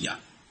கதிய்யா,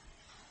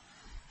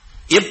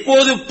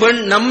 எப்போது பெண்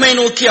நம்மை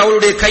நோக்கி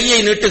அவளுடைய கையை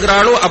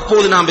நீட்டுகிறாளோ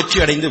அப்போது நாம் வெற்றி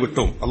அடைந்து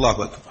விட்டோம்.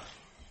 அல்லாஹ் அக்பர்.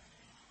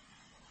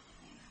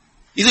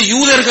 இது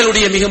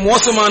யூதர்களுடைய மிக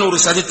மோசமான ஒரு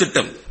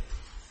சதித்திட்டம்.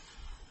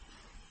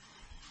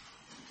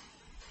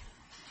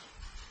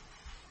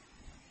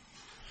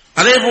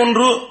 அதே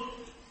போன்று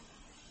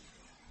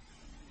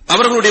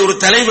அவர்களுடைய ஒரு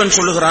தலைவன்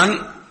சொல்லுகிறான்,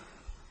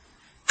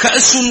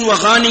 கசுன்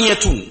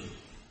வகானியத்துன்,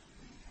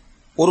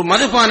 ஒரு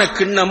மதுபான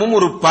கிண்ணமும்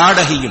ஒரு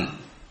பாடகியும்,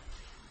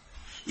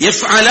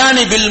 يفعلان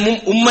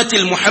بالأمة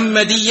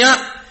المحمدية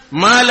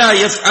ما لا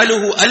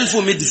يفعله ألف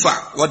مدفع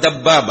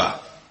ودبابة.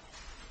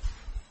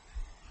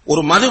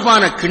 ஒரு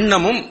மதுபான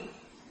கிண்ணமும்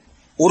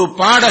ஒரு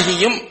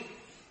பாடகியும்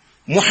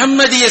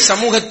முஹம்மதிய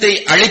சமூகத்தை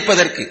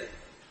அழிப்பதற்கு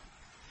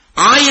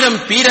 1000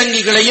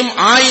 பீரங்கிகளையும்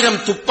 1000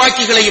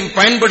 துப்பாக்கிகளையும்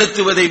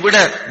பயன்படுத்துவதை விட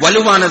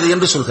வலுவானது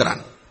என்று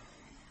சொல்கிறான்.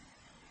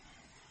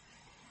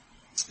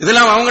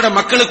 இதெல்லாம் அவங்களோட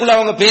மக்களுக்குள்ள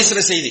அவங்க பேசுற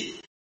செய்தி.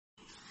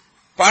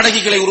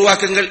 பாடகிகளை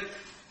உருவாக்குங்கள்,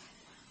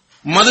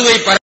 மதுவை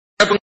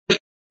பரப்புங்கள்,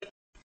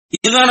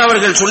 இதுதான்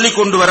அவர்கள் சொல்லிக்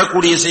கொண்டு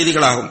வரக்கூடிய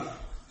செய்திகளாகும்.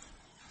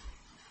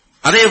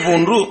 அதே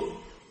போன்று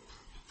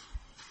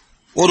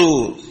ஒரு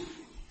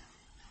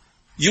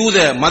யூத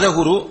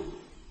மதகுரு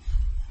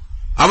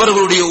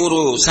அவர்களுடைய ஒரு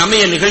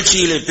சமய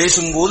நிகழ்ச்சியிலே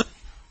பேசும்போது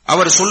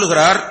அவர்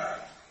சொல்லுகிறார்,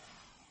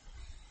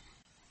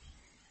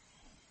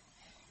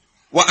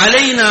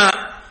 وعلينا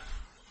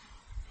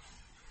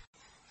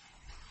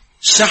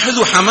شحذ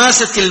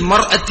حماسة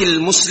المرأة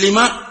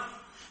المسلمة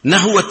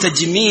نحو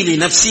تجميل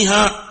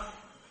نفسها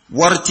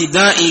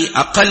وارتداء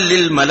أقل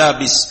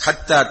الملابس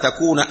حتى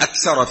تكون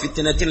أكثر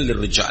فتنة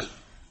للرجال.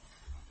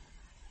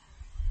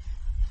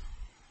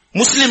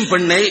 முஸ்லிம்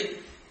பெண்ணை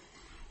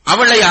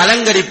அவளை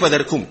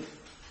அலங்கரிப்பதற்கும்,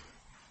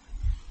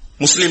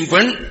 முஸ்லிம்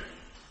பெண்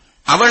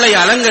அவளை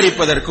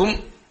அலங்கரிப்பதற்கும்,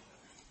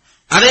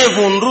 அதே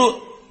போன்று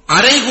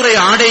அரைகுறை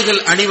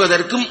ஆடைகள்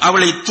அணிவதற்கும்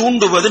அவளை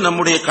தூண்டுவது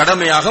நம்முடைய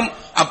கடமையாகும்.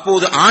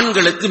 அப்போது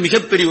ஆண்களுக்கு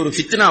மிகப்பெரிய ஒரு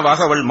ஃபித்னாவாக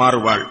அவள்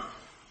மாறுவாள்.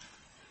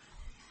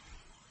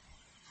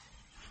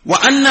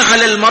 وأن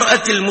على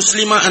المرأة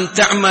المسلمة أن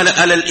تعمل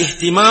على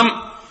الاهتمام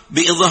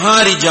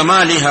بإظهار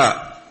جمالها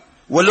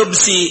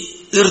ولبس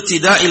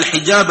ارتداء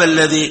الحجاب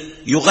الذي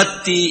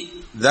يغطي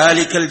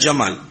ذلك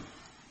الجمال.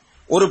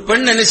 ஒரு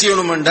பெண் என்ன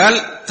செய்யணும் என்றால்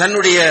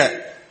தன்னுடைய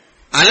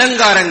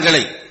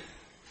அலங்காரங்களை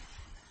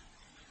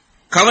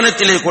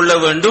கவனத்திலே கொள்ள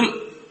வேண்டும்.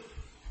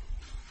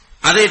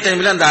 அதே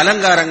டைமில் அந்த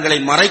அலங்காரங்களை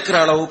மறைக்கிற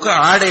அளவுக்கு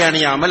ஆடை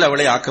அணியாமல்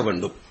அவளை ஆக்க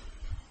வேண்டும்.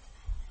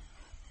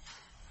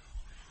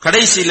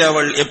 கடைசியில்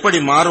அவள் எப்படி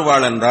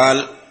மாறுவாள்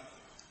என்றால்,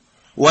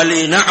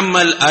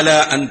 وَلِنَعْمَلْ عَلَى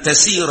أَنْ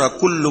تَسِيرَ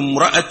كُلُّ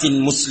امْرَأَةٍ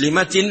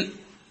مُسْلِمَةٍ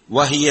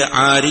وَهِيَ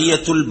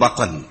عَارِيَةُ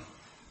الْبَطَنِ.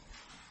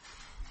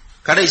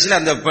 கடைசியில்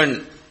அந்த பெண்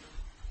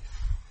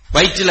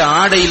வயிற்றில்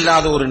ஆடை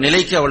இல்லாத ஒரு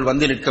நிலைக்கு அவள்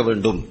வந்து நிற்க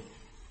வேண்டும்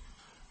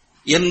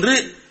என்று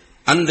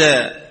அந்த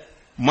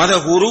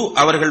மதகுரு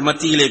அவர்கள்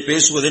மத்தியிலே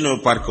பேசுவதை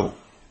நாம் பார்க்கிறோம்.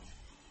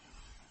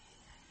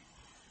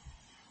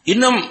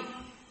 இன்னும்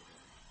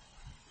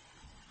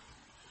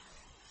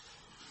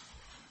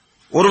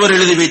ஒருவர்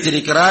எழுதி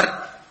வைத்திருக்கிறார்,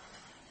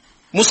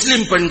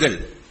 முஸ்லிம் பெண்கள்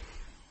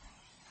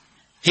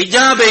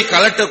ஹிஜாபை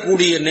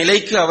கலட்டக்கூடிய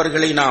நிலைக்கு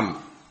அவர்களை நாம்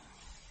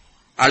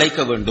அழைக்க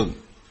வேண்டும்.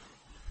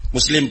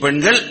 முஸ்லிம்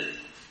பெண்கள்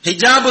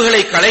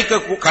ஹிஜாபுகளை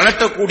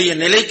கலட்டக்கூடிய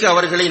நிலைக்கு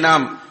அவர்களை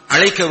நாம்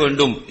அழைக்க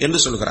வேண்டும் என்று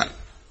சொல்கிறார்.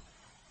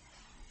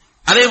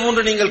 அதே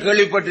போன்று நீங்கள்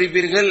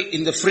கேள்விப்பட்டிருப்பீர்கள்,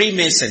 இந்த ஃப்ரீ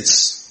மேசன்ஸ்,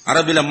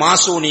 அரபில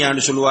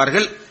மாசோனியான்னு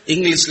சொல்லுவார்கள்,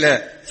 இங்கிலீஷ்ல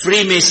ஃப்ரீ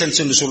மேசன்ஸ்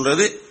என்று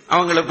சொல்றது,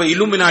 அவங்களை இப்ப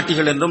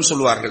இலுமினாட்டிகள் என்றும்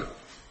சொல்லுவார்கள்.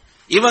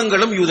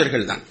 இவங்களும்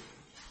யூதர்கள் தான்.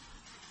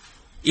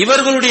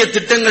 இவர்களுடைய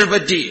திட்டங்கள்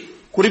பற்றி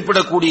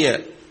குறிப்பிடக்கூடிய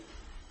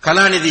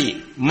கலாநிதி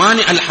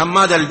மானி அல்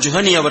ஹம்மாத் அல்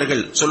ஜுஹனி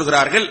அவர்கள்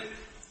சொல்கிறார்கள்,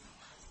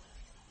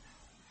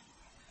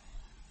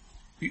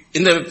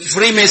 இந்த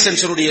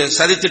ஃப்ரீமேசன்ஸுடைய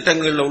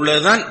சதித்திட்டங்கள்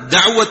உள்ளதுதான்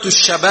தஅவத்து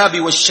ஷபாபி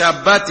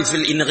வஷ்ஷாபாத்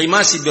ஃபில்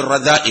இன்கிமாஸ்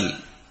பிர்ரதாஇல்.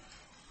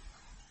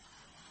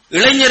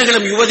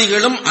 இளைஞர்களும்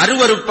யுவதிகளும்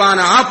அருவருப்பான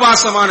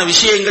ஆபாசமான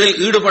விஷயங்களில்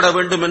ஈடுபட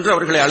வேண்டும் என்று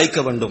அவர்களை அழைக்க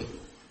வேண்டும்.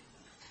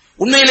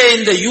 உண்மையிலே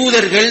இந்த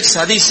யூதர்கள்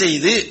சதி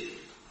செய்து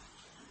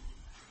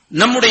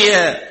நம்முடைய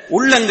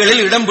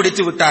உள்ளங்களில் இடம்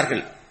பிடித்து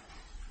விட்டார்கள்.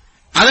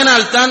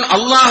 அதனால்தான்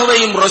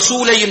அல்லாஹ்வையும்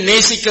ரசூலையும்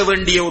நேசிக்க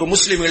வேண்டிய ஒரு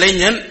முஸ்லிம்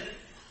இளைஞன்,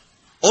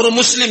 ஒரு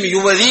முஸ்லிம்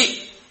யுவதி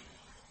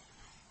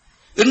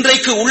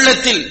இன்றைக்கு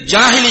உள்ளத்தில்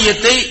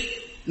ஜாஹிலியத்தை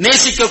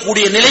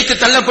நேசிக்கக்கூடிய நிலைக்கு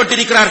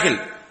தள்ளப்பட்டிருக்கிறார்கள்.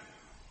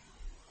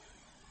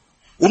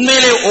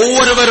 உண்மையிலே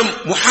ஒவ்வொருவரும்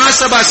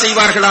முஹாசபா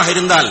செய்வார்களாக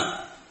இருந்தால்,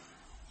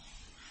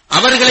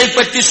 அவர்களை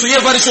பற்றி சுய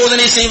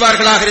பரிசோதனை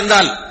செய்வார்களாக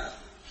இருந்தால்,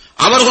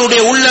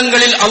 அவர்களுடைய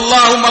உள்ளங்களில்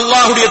அல்லாஹும்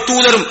அல்லாஹுடைய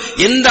தூதரும்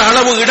எந்த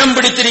அளவு இடம்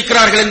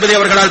பிடித்திருக்கிறார்கள் என்பதை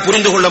அவர்களால்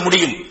புரிந்து கொள்ள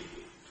முடியும்.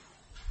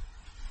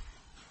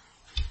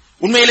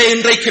 உண்மையிலே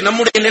இன்றைக்கு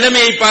நம்முடைய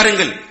நிலைமையை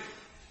பாருங்கள்.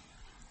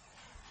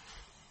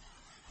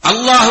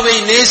 அல்லாஹுவை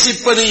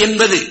நேசிப்பது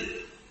என்பது,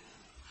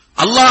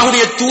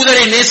 அல்லாஹுடைய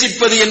தூதரை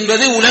நேசிப்பது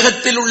என்பது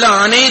உலகத்தில் உள்ள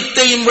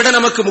அனைத்தையும் விட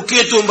நமக்கு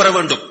முக்கியத்துவம் பெற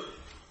வேண்டும்.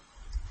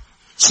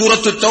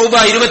 சூரத்து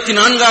தௌபா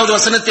 24வது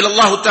வசனத்தில்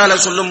அல்லாஹ் தஆலா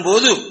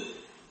சொல்லும்போது,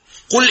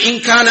 குல்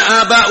இன் கான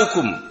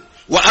ஆபாஉக்கும்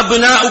வ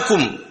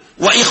அப்னாஉக்கும்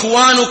வ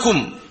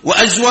இஹ்வானுக்கும்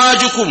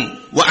وأزواجكم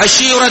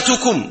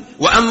وعشيرتكم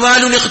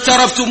وأموال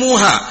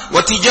اقترفتموها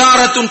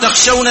وتجارة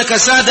تخشون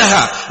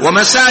كسادها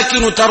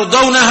ومساكن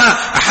ترضونها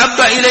أحب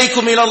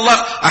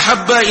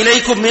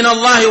إليكم من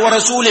الله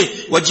ورسوله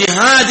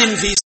وجهاد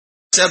في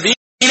سبيله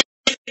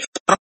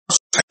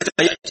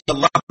حتى يأتي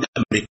الله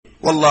بأمره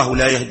والله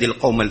لا يهدي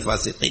القوم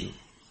الفاسقين.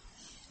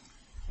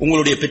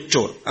 உங்களுடைய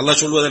பெற்றோர்,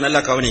 அல்லாஹ் சொல்வதை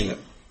நல்லா கவனிங்க,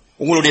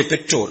 உங்களுடைய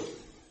பெற்றோர்,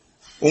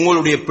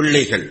 உங்களுடைய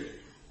பிள்ளைகள்,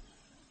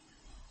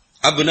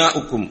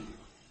 அப்னாஉக்கும்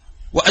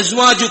வ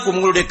அஸ்வாஜுக்கும்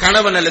உங்களுடைய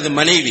கணவன் அல்லது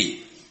மனைவி,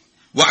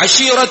 வ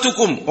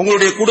அஷீரத்துக்கும்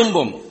உங்களுடைய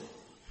குடும்பம்,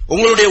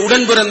 உங்களுடைய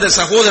உடன் பிறந்த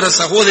சகோதர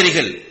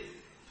சகோதரிகள்,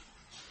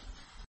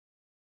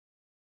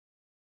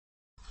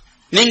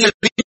 நீங்கள்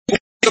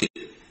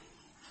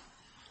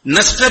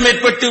நஷ்டம்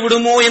ஏற்பட்டு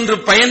விடுமோ என்று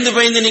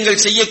பயந்து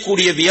நீங்கள்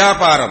செய்யக்கூடிய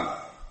வியாபாரம்,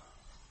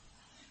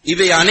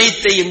 இவை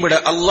அனைத்தையும் விட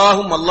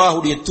அல்லாஹும்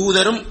அல்லாஹுடைய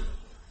தூதரும்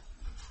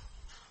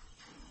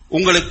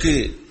உங்களுக்கு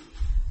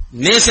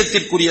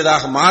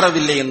நேசத்திற்குரியதாக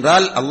மாறவில்லை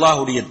என்றால்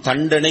அல்லாஹுடைய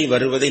தண்டனை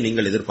வருவதை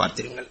நீங்கள்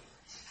எதிர்பார்த்திருங்கள்.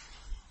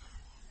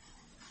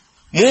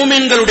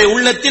 மூமின்களுடைய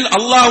உள்ளத்தில்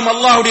அல்லாஹும்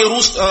அல்லாஹுடைய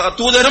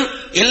தூதரும்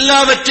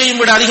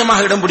எல்லாவற்றையும் விட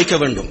அதிகமாக இடம் பிடிக்க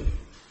வேண்டும்.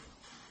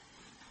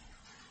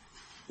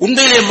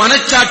 உண்மையிலே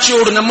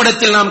மனச்சாட்சியோடு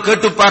நம்மிடத்தில் நாம்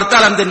கேட்டு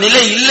பார்த்தால் அந்த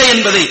நிலை இல்லை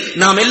என்பதை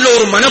நாம்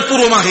எல்லோரும்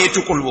மனப்பூர்வமாக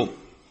ஏற்றுக்கொள்வோம்.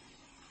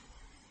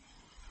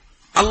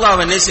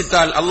 அல்லாஹ்வை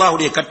நேசித்தால்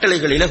அல்லாஹ்வுடைய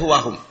கட்டளைகள்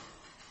இலகுவாகும்.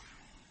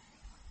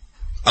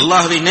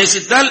 அல்லாஹ்வை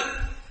நேசித்தால்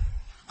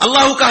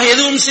அல்லாஹ்வுக்காக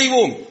எதுவும்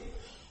செய்வோம்.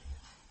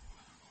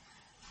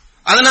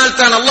 அதனால்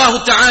தான் அல்லாஹ்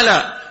தஆலா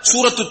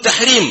சூரத்து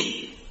தஹ்ரீம்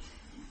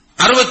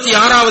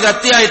 66வது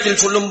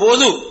அத்தியாயத்தில்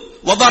சொல்லும்போது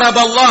وَضَرَبَ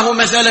اللَّهُ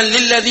مَثَلًا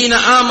لِلَّذِينَ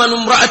آمَنُوا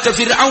امْرَأَةَ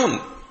فِرْعَوْنَ,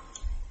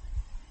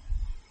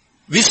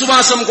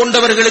 விசுவாசம்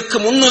கொண்டவர்களுக்கு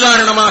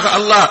முன்னுதாரணமாக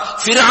அல்லாஹ்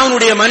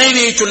ஃபிர்அவுனுடைய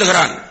மனைவியை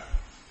சொல்லுகிறான்.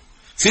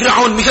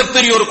 ஃபிர்அவுன்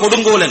மிகப்பெரிய ஒரு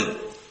கொடுங்கோலன்.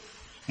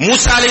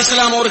 மூசா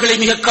அலைஹிஸ்ஸலாம் அவர்களை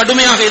மிக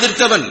கடுமையாக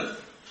எதிர்த்தவன்.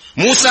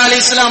 மூசா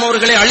அலைஹிஸ்ஸலாம்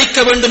அவர்களை அழிக்க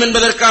வேண்டும்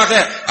என்பதற்காக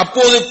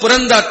அப்போது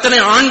பிறந்த அத்தனை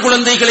ஆண்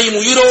குழந்தைகளையும்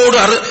உயிரோடு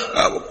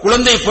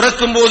குழந்தை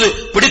பிறக்கும் போது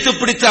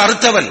பிடித்து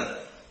அறுத்தவன்.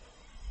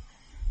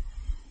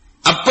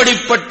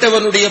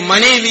 அப்படிப்பட்டவனுடைய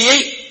மனைவியை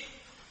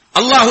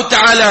அல்லாஹு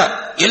தஆலா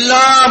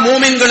எல்லா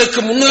மூமின்களுக்கு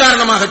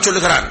முன்னுதாரணமாக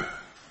சொல்லுகிறான்.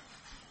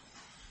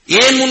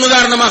 ஏன்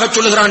முன்னுதாரணமாக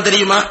சொல்லுகிறான்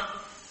தெரியுமா?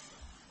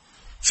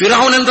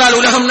 ஃபிர்அவுன் என்றால்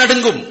உலகம்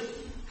நடுங்கும்.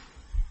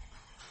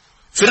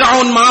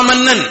 ஃபிர்அவுன்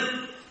மாமன்னன்.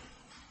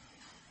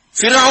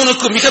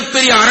 ஃபிர்அவுனுக்கு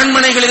மிகப்பெரிய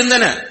அரண்மனைகள்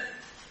இருந்தன.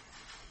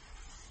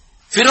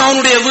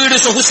 ஃபிர்அவுனுடைய வீடு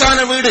சொகுசான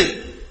வீடு,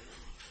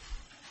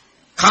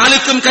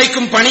 காலுக்கும்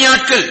கைக்கும்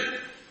பணியாட்கள்,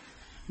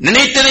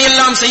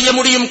 நினைத்ததையெல்லாம் செய்ய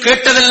முடியும்,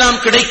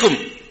 கேட்டதெல்லாம் கிடைக்கும்.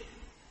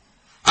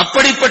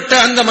 அப்படிப்பட்ட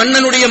அந்த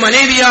மன்னனுடைய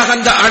மனைவியாக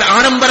அந்த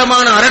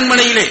ஆடம்பரமான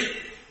அரண்மனையிலே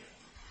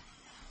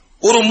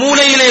ஒரு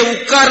மூலையிலே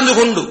உட்கார்ந்து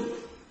கொண்டு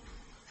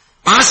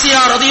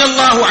ஆசியா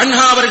ரலியல்லாஹு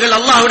அன்ஹா அவர்கள்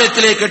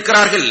அல்லாஹ்விடத்திலே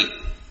கேட்கிறார்கள்,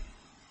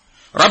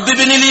 ரப்பி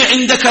பினிலி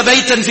இந்தக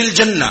பைத்தன் ஃபில்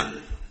ஜன்னah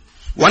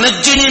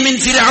வனஜ்ஜினி மின்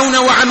ஃபிர்அவுன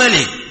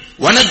வஅமலிஹி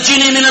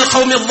வனஜ்ஜினி மினல்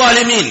கௌமில்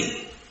ஸாலிமீன்.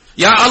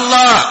 யா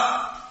அல்லாஹ்,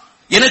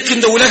 எனக்கு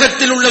இந்த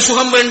உலகத்தில் உள்ள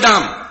சுகம்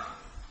வேண்டாம்,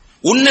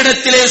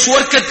 உன்னிடத்திலே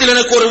சுவர்க்கத்தில்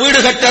எனக்கு ஒரு வீடு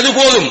கட்ட அது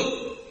போதும்.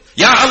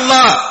 யா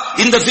அல்லாஹ்,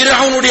 இந்த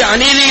ஃபிர்அவுனுடைய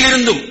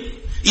அநீதியிலிருந்தும்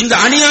இந்த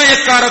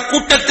அநியாயக்கார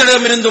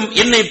கூட்டத்திடமிருந்தும்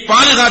என்னை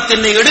பாதுகாத்து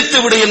என்னை எடுத்து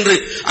விடு என்று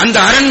அந்த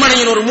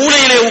அரண்மனையின் ஒரு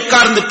மூலையிலே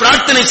உட்கார்ந்து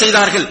பிரார்த்தனை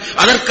செய்தார்கள்.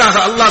 அதற்காக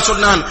அல்லாஹ்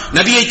சொன்னான்,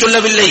 நபியை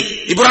சொல்லவில்லை,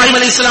 இப்ராஹிம்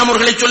அலைஹிஸ்ஸலாம்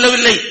அவர்களை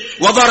சொல்லவில்லை.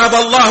 وَضَرَبَ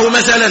اللَّهُ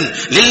مَثَلًا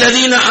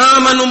لِلَّذِينَ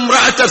آمَنُوا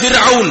امْرَأَةَ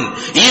فِرْعَوْنَ,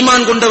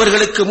 ஈமான்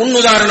கொண்டவர்களுக்கு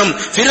முன்னுதாரணம்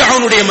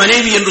ஃபிர்அவுனுடைய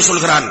மனைவி என்று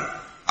சொல்கிறான்.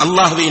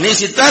 அல்லாஹ்வை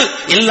நேசித்தால்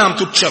எல்லாம்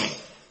துச்சம்.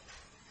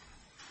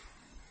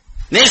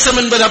 நேசம்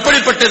என்பது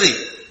அப்படிப்பட்டது.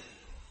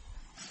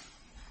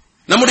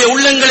 நம்முடைய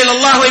உள்ளங்களில்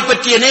அல்லாஹ்வை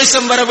பற்றிய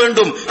நேசம் வர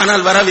வேண்டும்,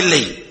 ஆனால்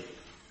வரவில்லை.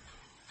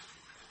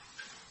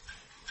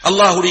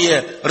 அல்லாஹ்வுடைய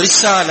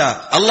ரிசாலா,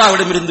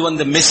 அல்லாஹ்விடமிருந்து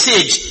வந்த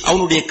மெசேஜ்,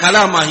 அவனுடைய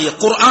கலாமாகிய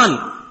குர்ஆன்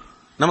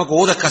நமக்கு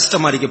ஓத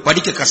கஷ்டமா இருக்கு,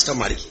 படிக்க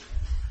கஷ்டமா இருக்கு.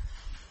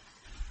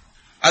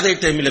 அதே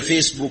டைம்ல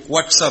ஃபேஸ்புக்,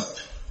 வாட்ஸ்அப்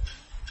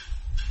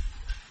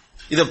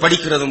இத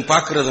படிக்கிறதும்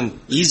பார்க்கிறதும்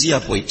ஈஸியா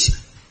போயிடுச்சு.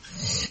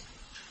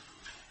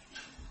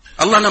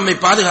 அல்லாஹ் நம்மை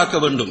பாதுகாக்க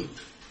வேண்டும்.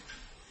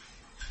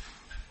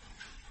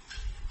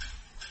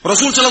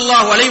 ரசூல்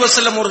ஸல்லல்லாஹு அலைஹி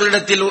வஸல்லம்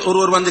அவர்களிடத்தில்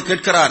ஒருவர் வந்து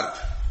கேட்கிறார்,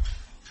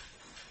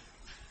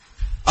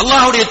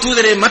 அல்லாஹ்வுடைய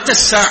தூதரே, மத்த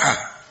ஸாஅ,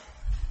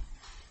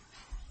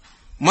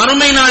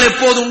 மறுமை நாள்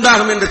எப்போது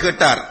உண்டாகும் என்று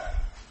கேட்டார்.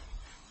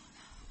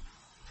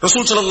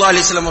 ரசூல் ஸல்லல்லாஹு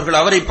அலைஹி வஸல்லம்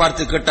அவர்கள் அவரை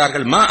பார்த்து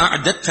கேட்டார்கள், மா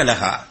அஅதத்த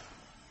லஹா,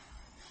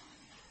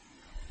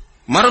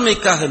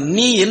 மறுமைக்காக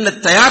நீ என்ன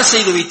தயார்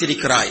செய்து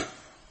வைத்திருக்கிறாய்?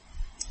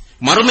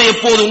 மறுமை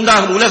எப்போது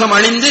உண்டாகும், உலகம்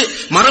அழிந்து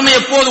மறுமை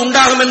எப்போது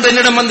உண்டாகும் என்று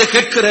என்னிடம் வந்து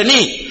கேட்கிற நீ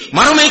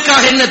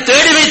மறுமைக்காக என்ன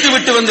தேடி வைத்து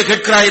விட்டு வந்து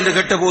கேட்கிறாய் என்று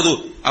கேட்டபோது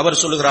அவர்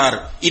சொல்லுகிறார்,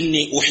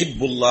 இன்னி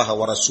உஹிப்புல்லாஹ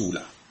வ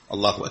ரசூலா.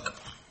 அல்லாஹு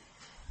அக்பர்.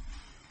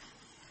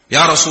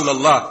 யா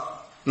ரசூலல்லாஹ்,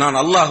 நான்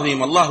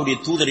அல்லாஹ்வையும் அல்லாஹ்வுடைய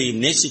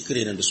தூதரையும்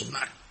நேசிக்கிறேன் என்று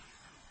சொன்னார்.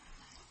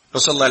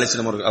 ரசூலுல்லாஹி அலைஹி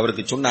வஸல்லம்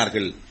அவருக்கு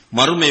சொன்னார்கள்,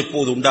 மறுமை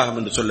எப்போது உண்டாகும்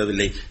என்று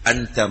சொல்லவில்லை,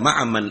 அன்த மஅ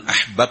மன்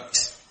அஹ்பப்த்,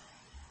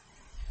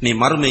 நீ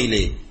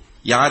மறுமையிலே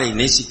யாரை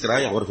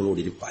நேசிக்கிறாய் அவர்களோடு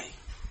இருப்பாய்.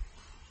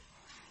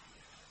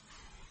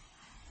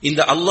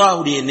 இந்த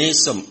அல்லாஹ்வுடைய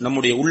நேசம்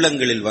நம்முடைய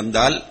உள்ளங்களில்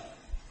வந்தால்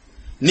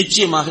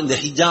நிச்சயமாக இந்த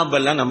ஹிஜாப்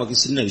எல்லாம் நமக்கு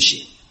சின்ன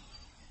விஷயம்.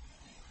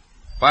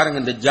 பாருங்க,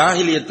 இந்த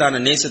ஜாஹிலியத்தான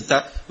நேசத்தை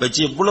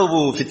வச்சு எவ்வளவு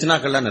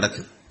ஃபித்னாக்கள்லாம்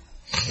நடக்குது.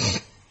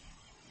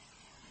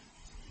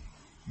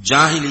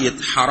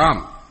 ஜாஹிலியத்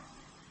ஹராம்.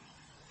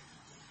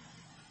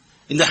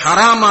 இந்த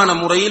ஹராமான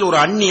முறையில் ஒரு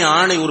அந்நிய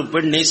ஆணை ஒரு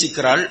பெண்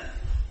நேசிக்கிறாள்,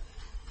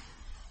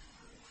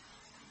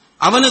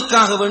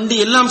 அவனுக்காக வேண்டி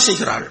எல்லாம்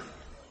செய்கிறாள்.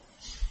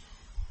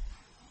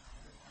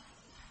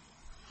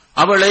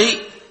 அவளை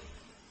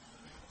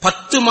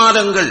 10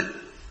 மாதங்கள்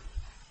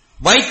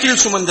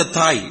வயிற்றில் சுமந்த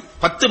தாய்,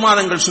 10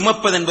 மாதங்கள்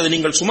சுமப்பது என்பது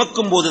நீங்கள்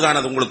சுமக்கும் போதுதான்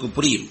அது உங்களுக்கு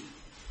புரியும்.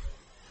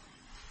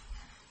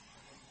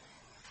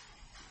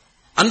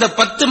 அந்த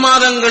 10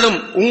 மாதங்களும்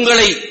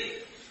உங்களை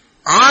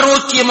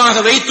ஆரோக்கியமாக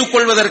வைத்துக்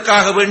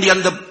கொள்வதற்காக வேண்டி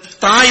அந்த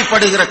தாய்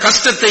படுகிற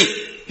கஷ்டத்தை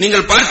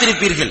நீங்கள்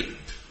பார்த்திருப்பீர்கள்.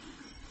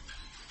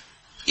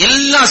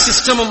 எல்லா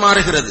சிஸ்டமும்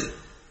மாறுகிறது.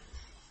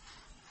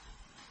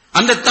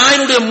 அந்த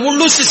தாயினுடைய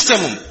முழு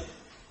சிஸ்டமும்,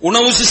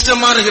 உணவு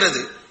சிஸ்டம்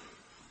மாறுகிறது,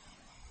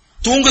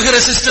 தூங்குகிற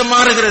சிஸ்டம்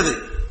மாறுகிறது,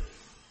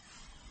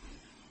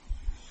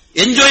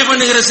 என்ஜாய்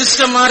பண்ணுகிற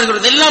சிஸ்டம்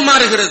மாறுகிறது, எல்லாம்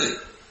மாறுகிறது.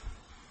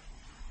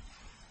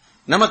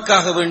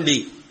 நமக்காக வேண்டி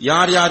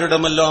யார்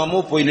யாரிடமெல்லாமோ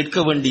போய் நிற்க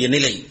வேண்டிய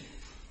நிலை.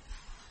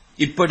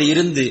 இப்படி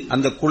இருந்து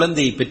அந்த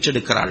குழந்தையை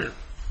பெற்றெடுக்கிறாள்.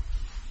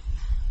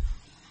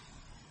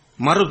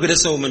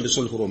 மறுபிரசவம் என்று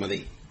சொல்கிறோம். அதை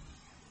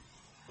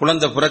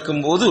குழந்தை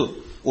பிறக்கும் போது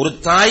ஒரு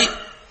தாய்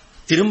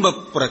திரும்ப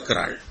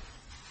பிறக்கிறாள்.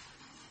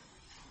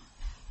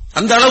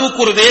 அந்த அளவுக்கு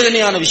ஒரு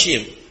வேதனையான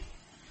விஷயம்.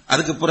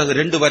 அதுக்கு பிறகு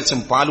 2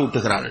 வருஷம் பால்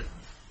ஊட்டுகிறாள்.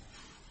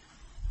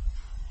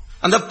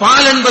 அந்த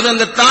பால் என்பது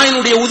அந்த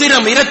தாயினுடைய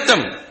உதிரம்,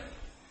 இரத்தம்.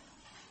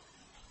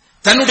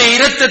 தன்னுடைய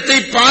இரத்தத்தை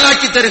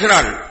பாலாக்கி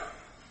தருகிறாள்.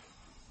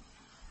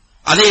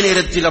 அதே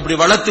நேரத்தில் அப்படி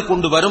வளர்த்துக்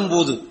கொண்டு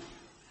வரும்போது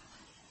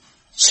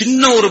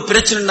சின்ன ஒரு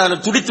பிரச்சனை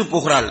துடித்து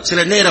போகிறாள். சில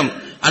நேரம்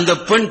அந்த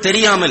பெண்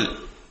தெரியாமல்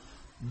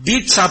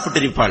பீட்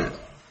சாப்பிட்டிருப்பாள்.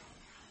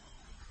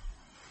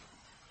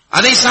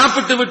 அதை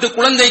சாப்பிட்டு விட்டு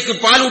குழந்தைக்கு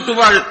பால்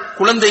ஊட்டுவாள்.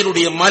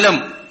 குழந்தையினுடைய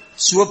மலம்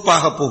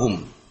சிவப்பாக போகும்.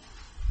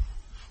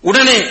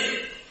 உடனே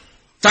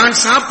தான்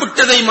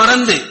சாப்பிட்டதை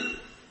மறந்து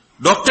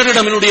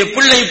டாக்டரிடம் என்னுடைய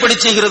பிள்ளை இப்படி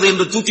செய்கிறது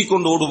என்று தூக்கிக்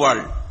கொண்டு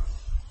ஓடுவாள்.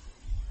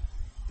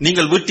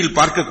 நீங்கள் வீட்டில்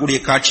பார்க்கக்கூடிய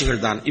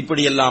காட்சிகள் தான்.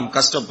 இப்படியெல்லாம்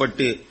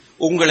கஷ்டப்பட்டு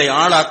உங்களை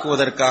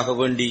ஆளாக்குவதற்காக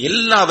வேண்டி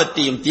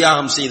எல்லாவற்றையும்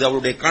தியாகம் செய்து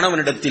அவருடைய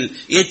கணவனிடத்தில்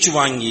ஏற்று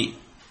வாங்கி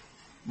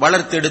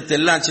வளர்த்தெடுத்து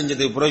எல்லாம்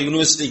செஞ்சதுக்கு பிறகு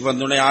யூனிவர்சிட்டிக்கு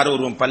வந்தோடனே யாரோ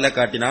ஒருவன் பல்ல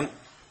காட்டினான்,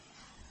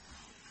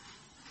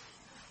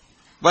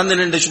 வந்து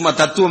நின்று சும்மா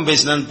தத்துவம்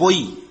பேசினான்.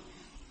 போய்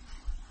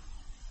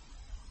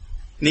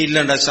நீ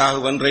இல்லண்டா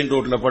சாகுவன், ரெயின்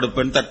ரோட்ல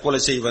படுப்பன், தற்கொலை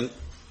செய்வன்,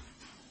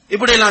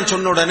 இப்படியெல்லாம்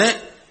சொன்ன உடனே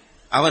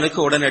அவனுக்கு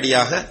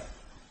உடனடியாக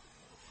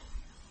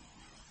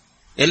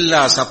எல்லா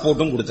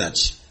சப்போர்ட்டும்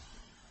கொடுத்தாச்சு.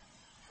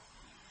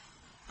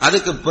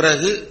 அதுக்கு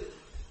பிறகு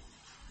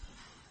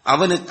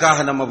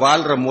அவனுக்காக நம்ம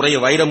வாழ்ற முறையை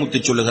வைரமுத்து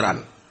சொல்லுகிறான்.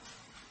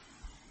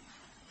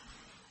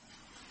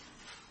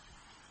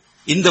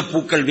 இந்த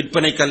பூக்கள்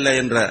விற்பனைக்கல்ல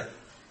என்ற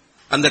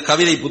அந்த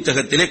கவிதை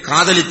புத்தகத்திலே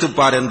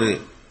காதலித்துப்பார் என்று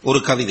ஒரு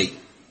கவிதை.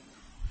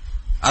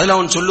 அதுல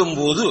அவன் சொல்லும்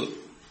போது,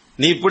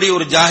 நீ இப்படி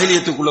ஒரு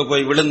ஜாகிலியத்துக்குள்ள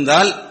போய்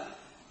விழுந்தால்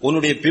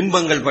உன்னுடைய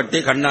பிம்பங்கள் பட்டே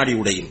கண்ணாடி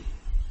உடையும்.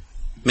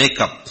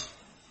 மேக்கப்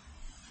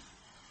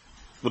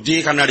புத்திய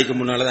கண்ணாடிக்கு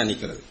முன்னாலதான்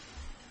நிக்கிறது.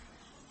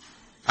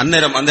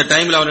 அந்நேரம் அந்த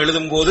டைம்ல அவன்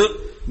எழுதும் போது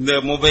இந்த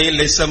மொபைல்,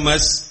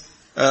 SMS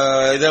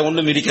இதை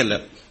ஒண்ணும் இருக்கல.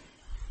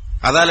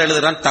 அதால்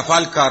எழுதுறான்,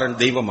 தபால்காரன்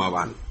தெய்வம்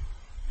ஆவான்,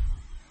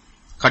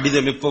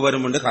 கடிதம் எப்ப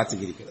வரும் என்று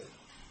காத்துக்கிறது.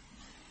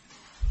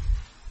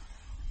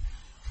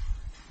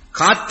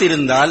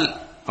 காத்திருந்தால்,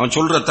 அவன்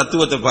சொல்ற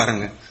தத்துவத்தை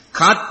பாருங்க,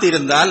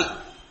 காத்திருந்தால்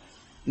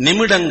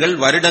நிமிடங்கள்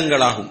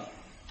வருடங்களாகும்,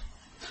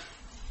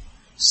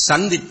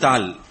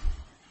 சந்தித்தால்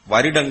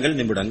வருடங்கள்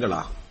நிமிடங்கள்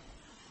ஆகும்.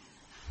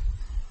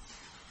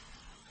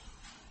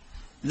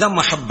 இதுதான்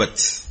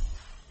மஹப்பத்.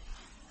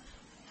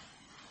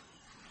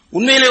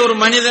 உண்மையிலே ஒரு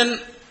மனிதன்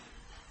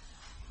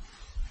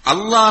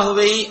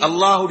அல்லாஹுவை,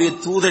 அல்லாஹுடைய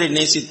தூதரை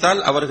நேசித்தால்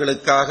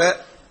அவர்களுக்காக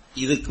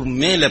இதுக்கு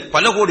மேல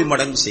பல கோடி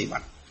மடங்கு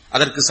செய்வான்.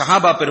 அதற்கு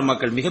சஹாபா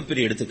பெருமக்கள்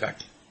மிகப்பெரிய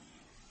எடுத்துக்காட்டு.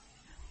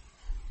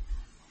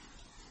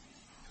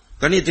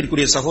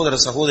 கண்ணியத்திற்குரிய சகோதர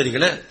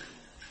சகோதரிகளை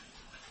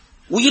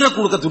உயிரை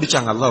கொடுக்க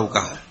துடிச்சாங்க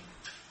அல்லாஹ்வுக்காக.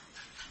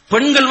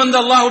 பெண்கள் வந்து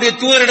அல்லாஹ்வுடைய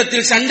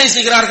தூதரிடத்தில் சண்டை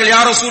செய்கிறார்கள்,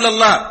 யா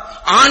ரசூலல்லாஹ்,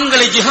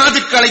 ஆண்களை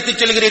ஜிஹாதிற்கு அழைத்துச்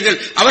செல்கிறீர்கள்,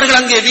 அவர்கள்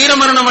அங்கே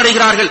வீரமரணம்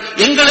அடைகிறார்கள்,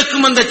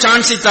 எங்களுக்கும் அந்த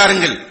சான்ஸை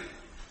தாருங்கள்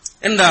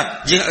என்றார்.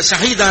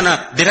 ஷஹீதான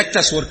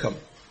டைரக்டா சொர்க்கம்,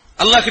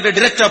 அல்லாஹ் கிட்ட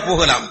டைரக்டா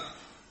போகலாம்.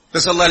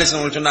 ஸல்லல்லாஹு அலைஹி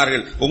வஸல்லம்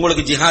சொன்னார்கள்,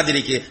 உங்களுக்கு ஜிஹாத்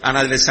இருக்கு, ஆனா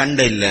அதுல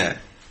சண்டை இல்ல.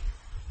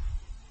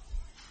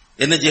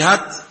 என்ன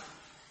ஜிஹாத்?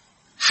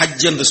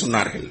 ஹஜ் என்று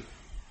சொன்னார்கள்.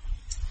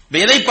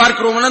 எதை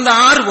பார்க்கிறோம்? அந்த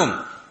ஆர்வம்.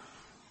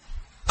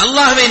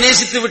 அல்லாஹ்வை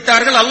நேசித்து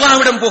விட்டார்கள்,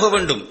 அல்லாஹ்விடம் போக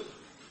வேண்டும்.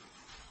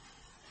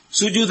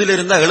 சுஜூதில்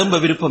இருந்தா எழும்ப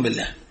விருப்பம்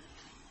இல்லை,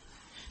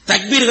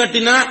 தக்பீர்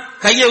கட்டினா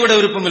கையை விட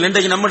விருப்பம் இல்லை.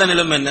 இன்றைக்கு நம்மட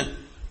நிலைமை என்ன?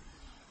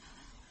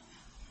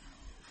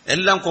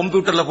 எல்லாம்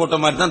கம்ப்யூட்டர்ல போட்ட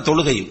மாதிரி தான்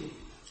தொழுகையும்.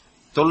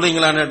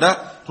 தொழுகைங்களான்னு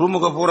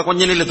ரூமுக்கு போற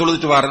கொஞ்ச நேரம்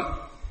தொழுதுட்டு வாரன்.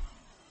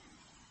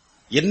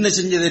 என்ன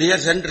செஞ்சு தெரியா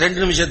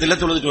 2 நிமிஷத்துல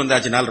தொழுதுட்டு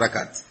வந்தாச்சு 4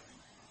 ரக்காத்.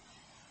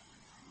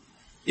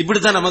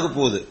 இப்படித்தான் நமக்கு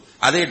போகுது.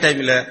 அதே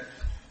டைம்ல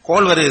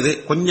கோல் வருது,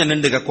 கொஞ்சம்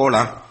நின்றுக்க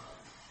கோலா,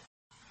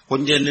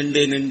 கொஞ்சம்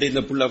நின்று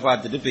இந்த புள்ள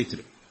பார்த்துட்டு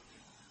பேசிடும்.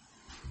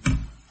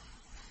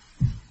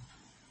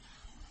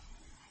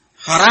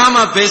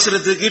 ஹராமா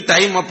பேசுறதுக்கு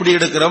டைம் அப்படி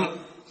எடுக்கிறோம்.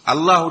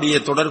 அல்லாஹுடைய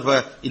தொடர்பை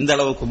இந்த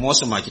அளவுக்கு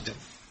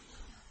மோசமாக்கிட்டோம்.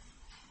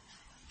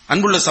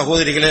 அன்புள்ள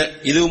சகோதரிகளே,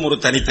 இதுவும் ஒரு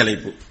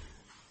தனித்தலைப்பு.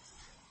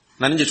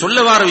 நான் இங்க சொல்ல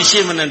வார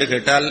விஷயம் என்னன்னு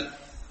கேட்டால்,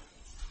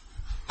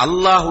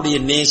 அல்லாஹுடைய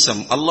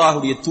நேசம்,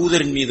 அல்லாஹுடைய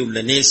தூதரின் மீது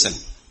உள்ள நேசம்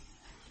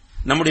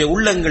நம்முடைய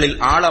உள்ளங்களில்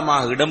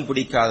ஆழமாக இடம்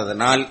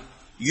பிடிக்காததனால்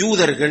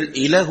யூதர்கள்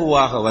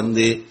இலகுவாக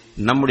வந்து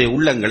நம்முடைய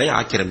உள்ளங்களை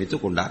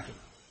ஆக்கிரமித்துக் கொண்டார்கள்.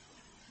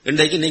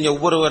 இன்றைக்கு நீங்க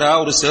ஒவ்வொருவரா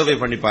ஒரு சர்வே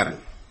பண்ணி பாருங்க,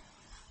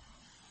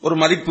 ஒரு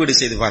மதிப்பீடு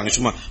செய்து பாருங்க.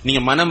 சும்மா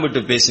நீங்க மனம்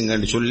விட்டு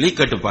பேசுங்கன்னு சொல்லி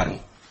கேட்டு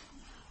பாருங்க.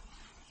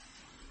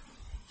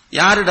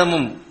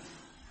 யாரிடமும்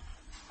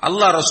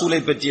அல்லாஹ்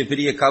ரசூலை பற்றிய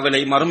பெரிய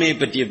கவலை, மறுமையை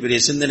பற்றிய பெரிய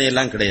சிந்தனை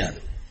எல்லாம் கிடையாது.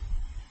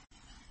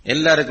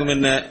 எல்லாருக்கும்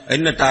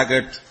என்ன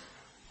டார்கெட்?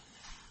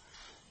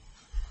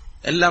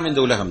 எல்லாம் இந்த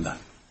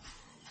உலகம்தான்.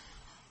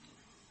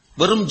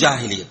 வெறும்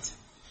ஜாஹிலியத்.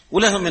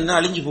 உலகம் என்ன?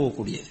 அழிஞ்சு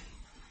போகக்கூடியது.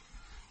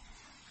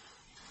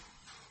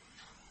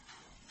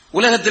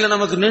 உலகத்தில்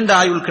நமக்கு நீண்ட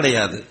ஆயுள்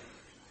கிடையாது.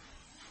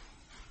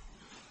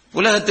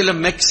 உலகத்தில்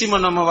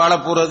மேக்சிமம் நம்ம வாழ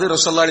போறது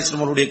ரசூலுல்லாஹி அலைஹி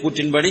வஸல்லம் அவருடைய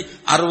கூற்றின்படி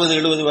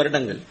 60-70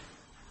 வருடங்கள்.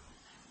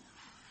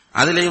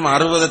 அதுலயும்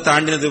 60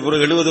 தாண்டினது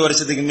பிறகு 70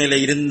 வருஷத்துக்கு மேல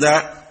இருந்தா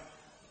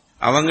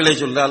அவங்களே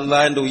சொல்ற,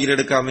 அல்லாஹ் இந்த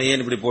உயிரெடுக்காம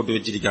ஏன் இப்படி போட்டு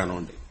வச்சிருக்கானோ.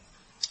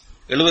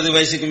 70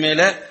 வயசுக்கு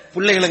மேல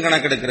பிள்ளைகளும்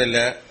கணக்கெடுக்கிறல்ல,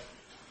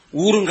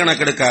 ஊரும்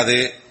கணக்கெடுக்காது,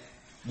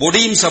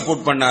 பொடியும்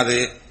சப்போர்ட் பண்ணாது.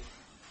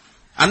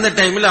 அந்த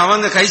டைம்ல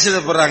அவங்க கை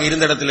செய்தப்படுறாங்க.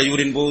 இருந்த இடத்துல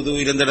யூரின் போகுது,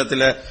 இருந்த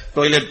இடத்துல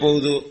டாய்லெட்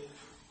போகுது,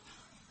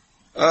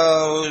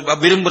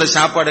 விரும்புற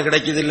சாப்பாடு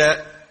கிடைக்குது இல்ல,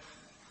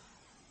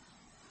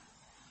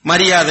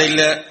 மரியாதை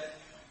இல்ல.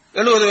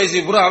 70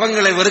 வயசுக்கு பிறகு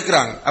அவங்களை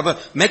வெறுக்கிறாங்க. அப்ப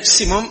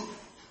மேக்சிமம்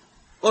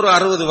ஒரு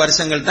 60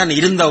 வருஷங்கள் தான்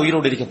இருந்தா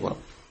உயிரோடு இருக்க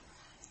போறோம்.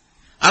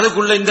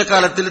 அதுக்குள்ள இந்த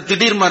காலத்தில்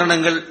திடீர்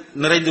மரணங்கள்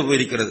நிறைந்து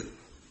போயிருக்கிறது.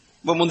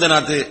 இப்ப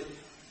முந்தநாத்து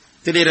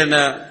திடீரென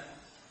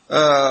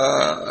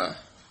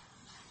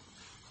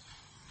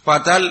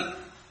பார்த்தால்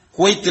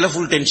குவைத்தில்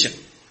ஃபுல் டென்ஷன்.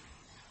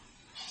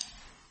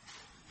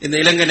 இந்த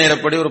இலங்கை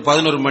நேரப்படி ஒரு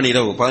 11 மணி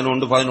இரவு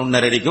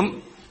 11-11:30 வரைக்கும்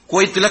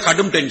குவைத்தில்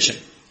கடும்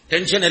டென்ஷன்.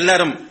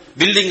 எல்லாரும்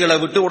பில்டிங்களை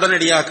விட்டு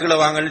உடனடியாக கீழே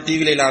வாங்கன்னு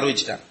டிவியில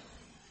ஆரம்பிச்சிட்டாங்க.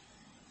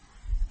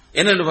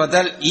 என்னன்னு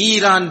பார்த்தால்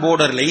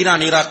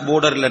ஈரான் ஈராக்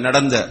போர்டர்ல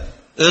நடந்த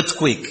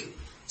எர்த்குவேக்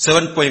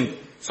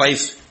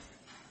 7.5,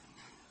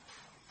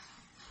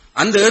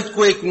 அந்த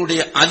எர்த்குவேக்கினுடைய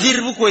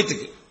அதிர்வு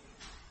குவைத்துக்கு.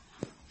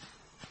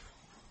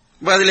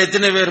 அதுல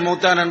எத்தனை பேர்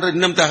மௌத்தான் என்று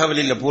இன்னும்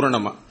தகவல் இல்ல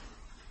பூரணமா.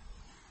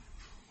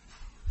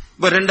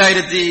 இப்ப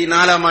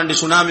 2004ஆம் ஆண்டு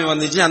சுனாமி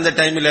வந்துச்சு. அந்த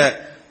டைம்ல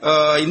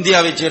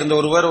இந்தியாவை சேர்ந்த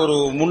ஒருவர் ஒரு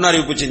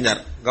முன்னறிவிப்பு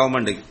செஞ்சார்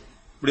கவர்மெண்ட்டுக்கு,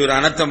 இப்படி ஒரு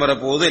அனர்த்தம்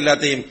வரப்போகுது,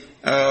 எல்லாத்தையும்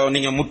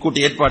நீங்க முன்கூட்டி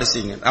ஏற்பாடு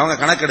செய்யுங்க. அவங்க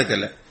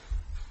கணக்கெடுக்கல.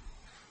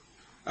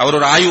 அவர்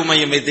ஒரு ஆய்வு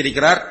மையம்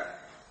வைத்திருக்கிறார்.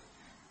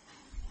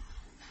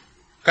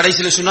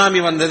 கடைசியில் சுனாமி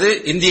வந்தது,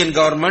 இந்தியன்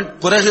கவர்மெண்ட்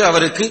பிறகு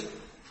அவருக்கு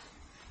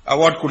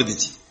அவார்ட்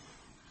கொடுத்துச்சு.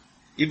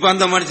 இப்ப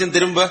அந்த மனுஷன்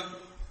திரும்ப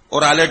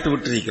ஒரு அலர்ட்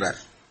விட்டு இருக்கிறார்.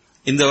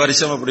 இந்த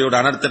வருஷம் அப்படி ஒரு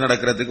அனர்த்தம்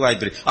நடக்கிறதுக்கு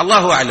வாய்ப்பு இருக்கு.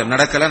 அல்லாஹு ஆலம்,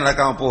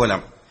 நடக்காம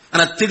போகலாம்.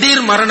 ஆனா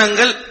திடீர்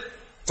மரணங்கள்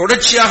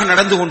தொடர்ச்சியாக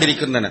நடந்து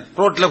கொண்டிருக்கின்றன.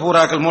 ரோட்ல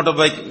பூராக்கள் மோட்டார்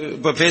பைக்,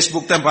 இப்ப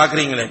பேஸ்புக் தான்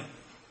பாக்குறீங்களே,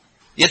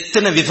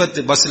 எத்தனை விபத்து,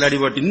 பஸ்ல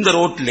அடிபட்டு. இந்த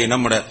ரோட்லயே,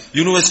 நம்ம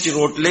யூனிவர்சிட்டி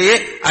ரோட்லயே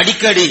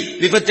அடிக்கடி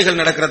விபத்துகள்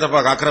நடக்கிறத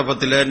பார்க்க.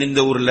 அக்கரப்பத்துல, இந்த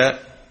ஊர்ல,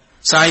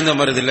 சாய்ந்த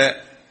மருதுல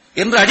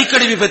என்று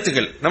அடிக்கடி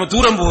விபத்துகள். நம்ம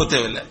தூரம் போக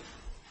தேவையில்லை.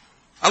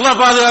 அல்லாஹ்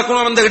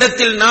பாதுகாக்கணும். அந்த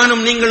இடத்தில்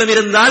நானும் நீங்களும்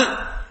இருந்தால்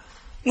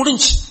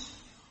முடிஞ்சு.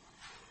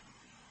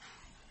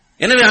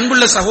 எனவே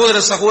அன்புள்ள சகோதர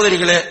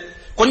சகோதரிகளே,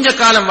 கொஞ்ச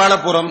காலம் வாழ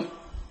போறோம்.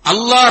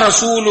 அல்லாஹ்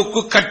ரசூலுக்கு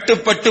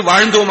கட்டுப்பட்டு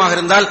வாழ்ந்தோமாக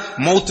இருந்தால்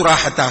மௌத்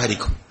ராஹத்தாக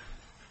இருக்கும்.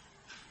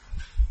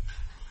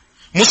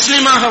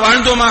 முஸ்லிமாக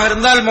வாழ்ந்தோமாக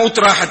இருந்தால் மௌத்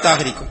ராஹத்தாக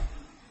இருக்கும்.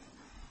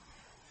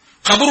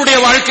 கபருடைய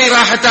வாழ்க்கை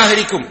ராஹத்தாக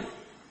இருக்கும்.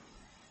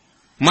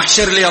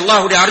 மஹ்ஷரிலே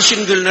அல்லாஹ்வுடைய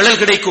அர்ஷின் கீழ்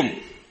நிழல் கிடைக்கும்.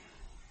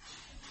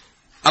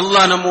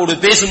 அல்லாஹ் நம்மோடு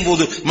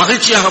பேசும்போது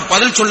மகிழ்ச்சியாக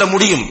பதில் சொல்ல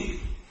முடியும்.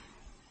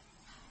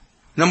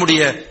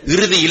 நம்முடைய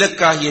இறுதி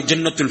இலக்காகிய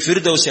ஜன்னத்துல்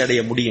ஃபிர்தௌஸை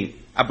அடைய முடியும்.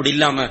 அப்படி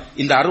இல்லாம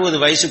இந்த 60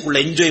 வயசுக்குள்ள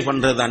என்ஜாய்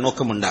பண்றதுதான்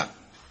நோக்கம் உண்டா?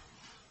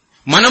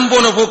 மனம்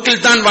போன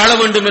போக்கில் தான் வாழ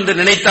வேண்டும் என்று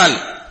நினைத்தால்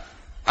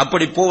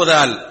அப்படி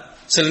போவதால்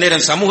சில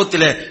நேரம்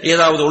சமூகத்தில்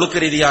ஏதாவது ஒழுக்க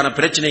ரீதியான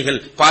பிரச்சனைகள்,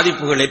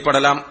 பாதிப்புகள்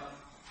ஏற்படலாம்.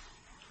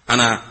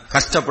 ஆனா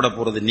கஷ்டப்பட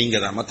போறது நீங்க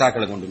தான்,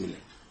 மத்தாக்களை கொண்டும் இல்லை.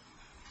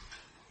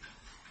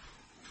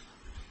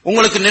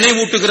 உங்களுக்கு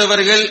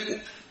நினைவூட்டுகிறவர்கள்,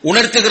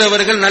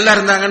 உணர்த்துகிறவர்கள் நல்லா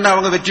இருந்தாங்கன்னா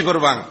அவங்க வெற்றி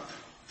பெறுவாங்க.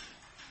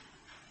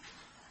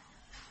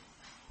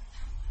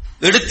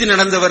 எடுத்து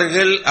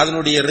நடந்தவர்கள்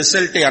அதனுடைய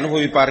ரிசல்ட்டை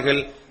அனுபவிப்பார்கள்.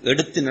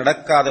 எடுத்து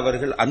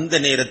நடக்காதவர்கள் அந்த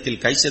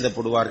நேரத்தில் கை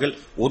செய்தப்படுவார்கள்.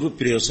 ஒரு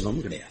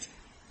பிரயோசனமும் கிடையாது.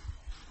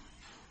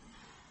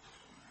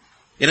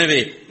 எனவே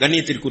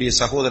கண்ணியத்திற்குரிய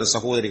சகோதர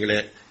சகோதரிகளே,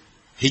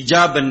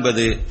 ஹிஜாப்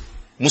என்பது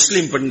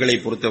முஸ்லிம் பெண்களை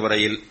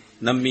பொறுத்தவரையில்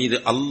நம் மீது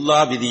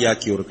அல்லாஹ்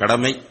விதியாக்கிய ஒரு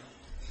கடமை.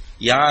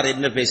 யார்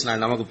என்ன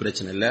பேசினால் நமக்கு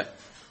பிரச்சனை இல்ல.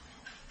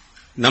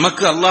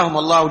 நமக்கு அல்லாஹும்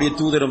அல்லாஹ்வுடைய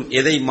தூதரும்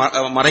எதை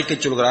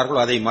மறைக்கச் சொல்கிறார்களோ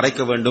அதை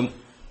மறைக்க வேண்டும்.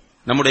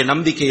 நம்முடைய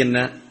நம்பிக்கை என்ன?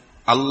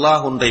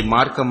 அல்லாஹ் ஒன்றை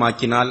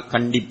மார்க்கமாக்கினால்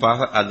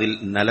கண்டிப்பாக அதில்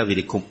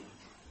நலவிருக்கும்.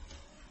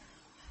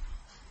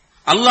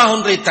 அல்லாஹ்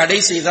ஒன்றை தடை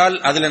செய்தால்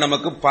அதில்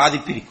நமக்கு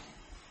பாதிப்பு இருக்கும்.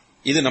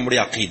 இது நம்முடைய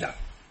அகீதா.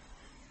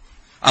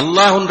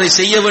 அல்லாஹ் ஒன்றை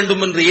செய்ய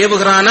வேண்டும் என்று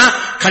ஏவுகிறானா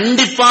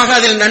கண்டிப்பாக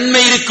அதில்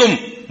நன்மை இருக்கும்.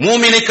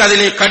 மூமினுக்கு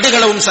அதிலே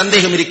கடுகளவும்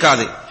சந்தேகம்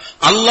இருக்காது.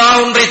 அல்லாஹ்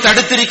ஒன்றை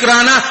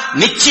தடுத்திருக்கிறானா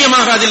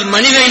நிச்சயமாக அதில்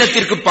மனித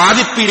இனத்திற்கு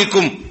பாதிப்பு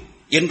இருக்கும்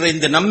என்ற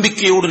இந்த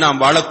நம்பிக்கையோடு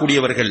நாம்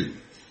வாழக்கூடியவர்கள்.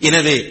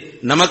 எனவே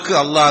நமக்கு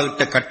அல்லாஹ்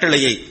இட்ட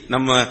கட்டளையை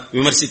நம்ம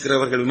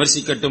விமர்சிக்கிறவர்கள்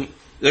விமர்சிக்கட்டும்,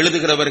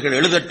 எழுதுகிறவர்கள்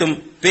எழுதட்டும்,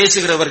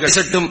 பேசுகிறவர்கள்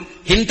பேசட்டும்,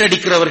 ஹிண்ட்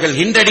அடிக்கிறவர்கள்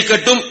ஹிண்ட்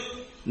அடிக்கட்டும்.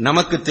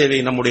 நமக்கு தேவை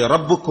நம்முடைய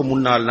ரப்புக்கு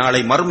முன்னால்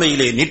நாளை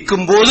மறுமையிலே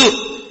நிற்கும் போது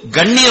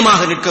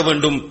கண்ணியமாக நிற்க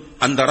வேண்டும்.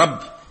 அந்த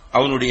ரப்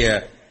அவனுடைய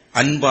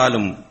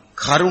அன்பாலும்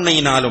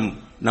கருணையினாலும்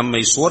நம்மை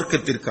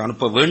சுவர்க்கத்திற்கு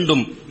அனுப்ப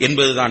வேண்டும்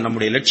என்பதுதான்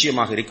நம்முடைய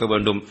லட்சியமாக இருக்க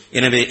வேண்டும்.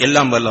 எனவே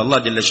எல்லாம் வல்ல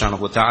அல்லாஹ் ஜல்ல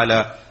ஷானஹு தஆலா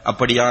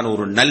அப்படியான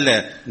ஒரு நல்ல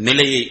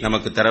நிலையை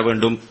நமக்கு தர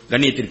வேண்டும்.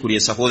 கண்ணியத்திற்குரிய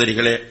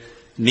சகோதரிகளே,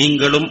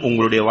 நீங்களும்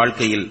உங்களுடைய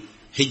வாழ்க்கையில்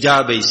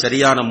ஹிஜாபை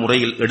சரியான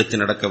முறையில் எடுத்து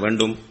நடக்க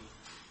வேண்டும்.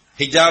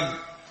 ஹிஜாப்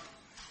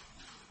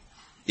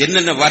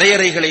என்னென்ன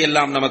வரையறைகளை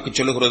எல்லாம் நமக்கு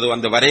சொல்லுகிறதோ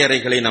அந்த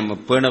வரையறைகளை நம்ம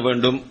பேண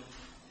வேண்டும்.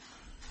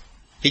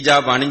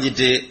 ஹிஜாப்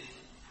அணிஞ்சிட்டு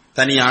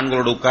தனி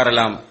ஆண்களோடு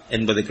உட்காரலாம்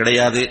என்பது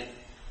கிடையாது.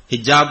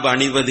 ஹிஜாப்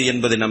அணிவது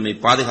என்பது நம்மை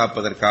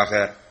பாதுகாப்பதற்காக.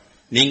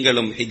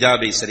 நீங்களும்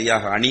ஹிஜாபை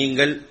சரியாக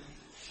அணியுங்கள்.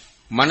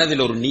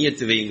 மனதில் ஒரு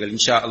நியத்து வையுங்கள்.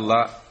 இன்ஷா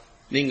அல்லாஹ்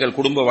நீங்கள்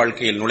குடும்ப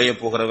வாழ்க்கையில்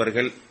நுழையப்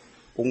போகிறவர்கள்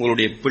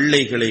உங்களுடைய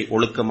பிள்ளைகளை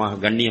ஒழுக்கமாக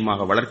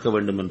கண்ணியமாக வளர்க்க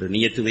வேண்டும் என்று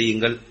நியத்து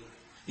வையுங்கள்.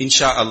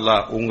 இன்ஷா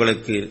அல்லாஹ்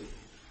உங்களுக்கு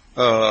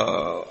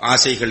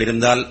ஆசைகள்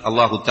இருந்தால்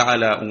அல்லாஹு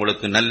தஆலா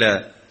உங்களுக்கு நல்ல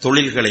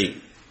தொழில்களை,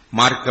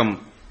 மார்க்கம்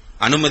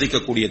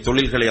அனுமதிக்கக்கூடிய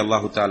தொழில்களை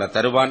அல்லாஹு தஆலா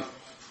தருவான்.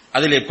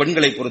 அதிலே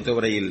பெண்களை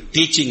பொறுத்தவரையில்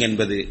டீச்சிங்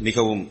என்பது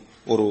மிகவும்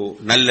ஒரு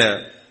நல்ல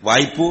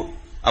வாய்ப்பு.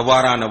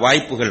 அவ்வாறான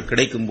வாய்ப்புகள்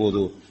கிடைக்கும்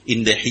போது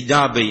இந்த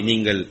ஹிஜாபை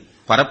நீங்கள்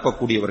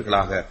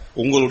பரப்பக்கூடியவர்களாக,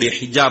 உங்களுடைய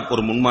ஹிஜாப்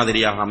ஒரு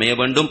முன்மாதிரியாக அமைய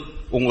வேண்டும்.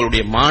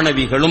 உங்களுடைய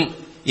மாணவிகளும்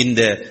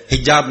இந்த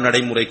ஹிஜாப்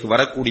நடைமுறைக்கு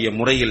வரக்கூடிய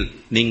முறையில்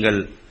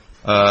நீங்கள்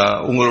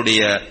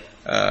உங்களுடைய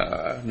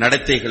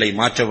நடத்தைகளை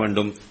மாற்ற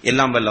வேண்டும்.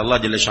 எல்லாம் வல்ல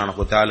அல்லாஹ் ஜல்ல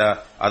ஷானஹு தஆலா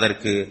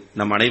அதற்கு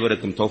நம்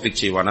அனைவருக்கும் தௌஃபீக்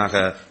செய்வானாக.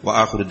 வ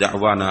ஆகிரு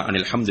தஅவானா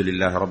அனில்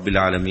ஹம்துலில்லாஹி ரப்பில்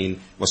ஆலமீன்.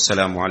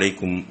 வஸ்ஸலாமு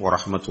அலைக்கும் வ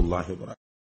ரஹ்மத்துல்லாஹி வ பரகாத்துஹு.